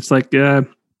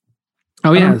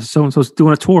 oh yeah, so-and-so's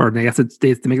doing a tour. And they have to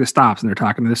make the stops, and they're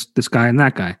talking to this guy and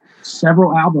that guy.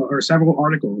 Several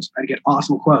articles, I'd get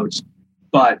awesome quotes,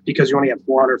 but because you only have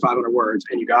 400, 500 words,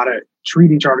 and you got to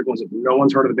treat each article as if no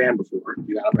one's heard of the band before,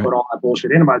 you got to put all that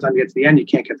bullshit in, and by the time you get to the end, you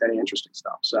can't get any interesting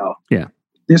stuff. So yeah,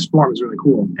 this form is really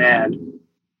cool. And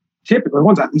typically the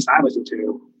ones at least I listen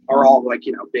to are all like,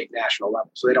 big national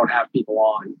level. So they don't have people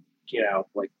on,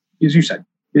 like, as you said,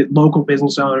 local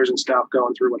business owners and stuff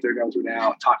going through what they're going through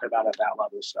now, talking about it at that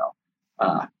level. So,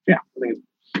 I think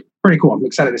it's pretty cool. I'm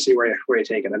excited to see where you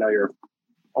take it. I know you're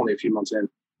only a few months in.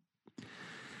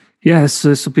 Yeah, this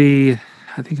will be,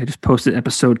 I think I just posted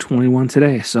episode 21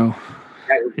 today. So,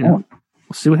 we'll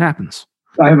see what happens.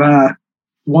 I have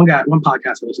one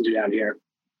podcast I listen to down here.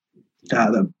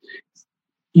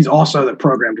 He's also the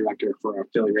program director for a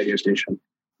Philly radio station.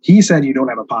 He said you don't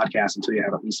have a podcast until you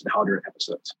have at least 100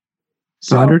 episodes.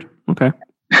 So, 100? Okay.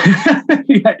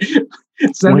 Yeah,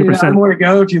 70 more to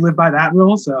go if you live by that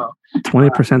rule. So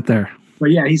 20% there.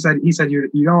 But yeah, he said you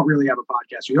don't really have a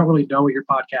podcast. You don't really know what your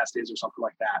podcast is or something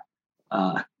like that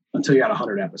until you got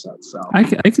 100 episodes. So I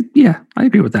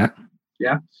agree with that.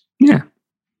 Yeah. Yeah.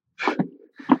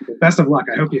 Best of luck.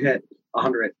 I hope you hit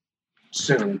 100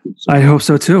 soon. I hope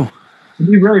so too.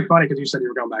 It'd be really funny because you said you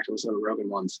were going back to listen to the Rogan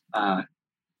ones.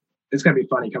 It's going to be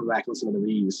funny coming back and listening to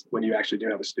these when you actually do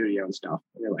have a studio and stuff.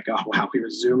 And you're like, oh, wow, we were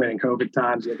Zooming in COVID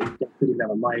times. You didn't have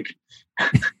a mic.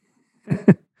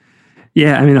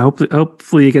 Yeah, I mean,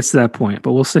 hopefully it gets to that point,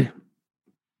 but we'll see.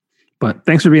 But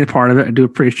thanks for being a part of it. I do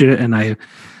appreciate it. And I'm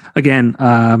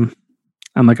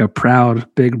like a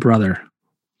proud big brother.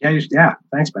 Yeah.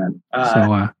 Thanks, man.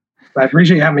 I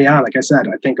appreciate you having me on. Like I said,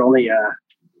 I think only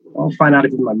I'll find out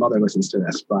if even my mother listens to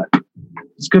this, but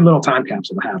it's a good little time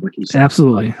capsule to have, like you said.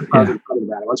 Absolutely.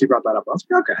 Once you brought that up, I was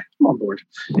like, okay, I'm on board.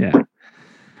 Yeah.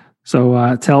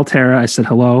 So tell Tara I said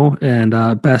hello, and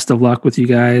best of luck with you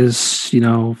guys,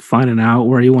 finding out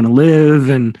where you want to live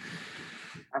and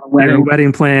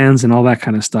wedding plans and all that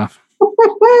kind of stuff.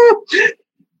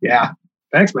 Yeah.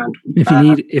 Thanks, man.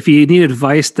 If you need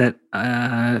advice that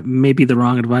may be the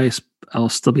wrong advice, I'll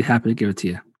still be happy to give it to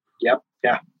you. Yep.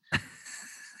 Yeah.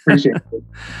 Appreciate it. All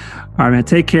right, man.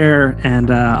 Take care,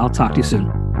 and I'll talk to you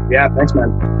soon. Yeah. Thanks,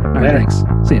 man. All right. Thanks.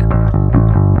 See ya.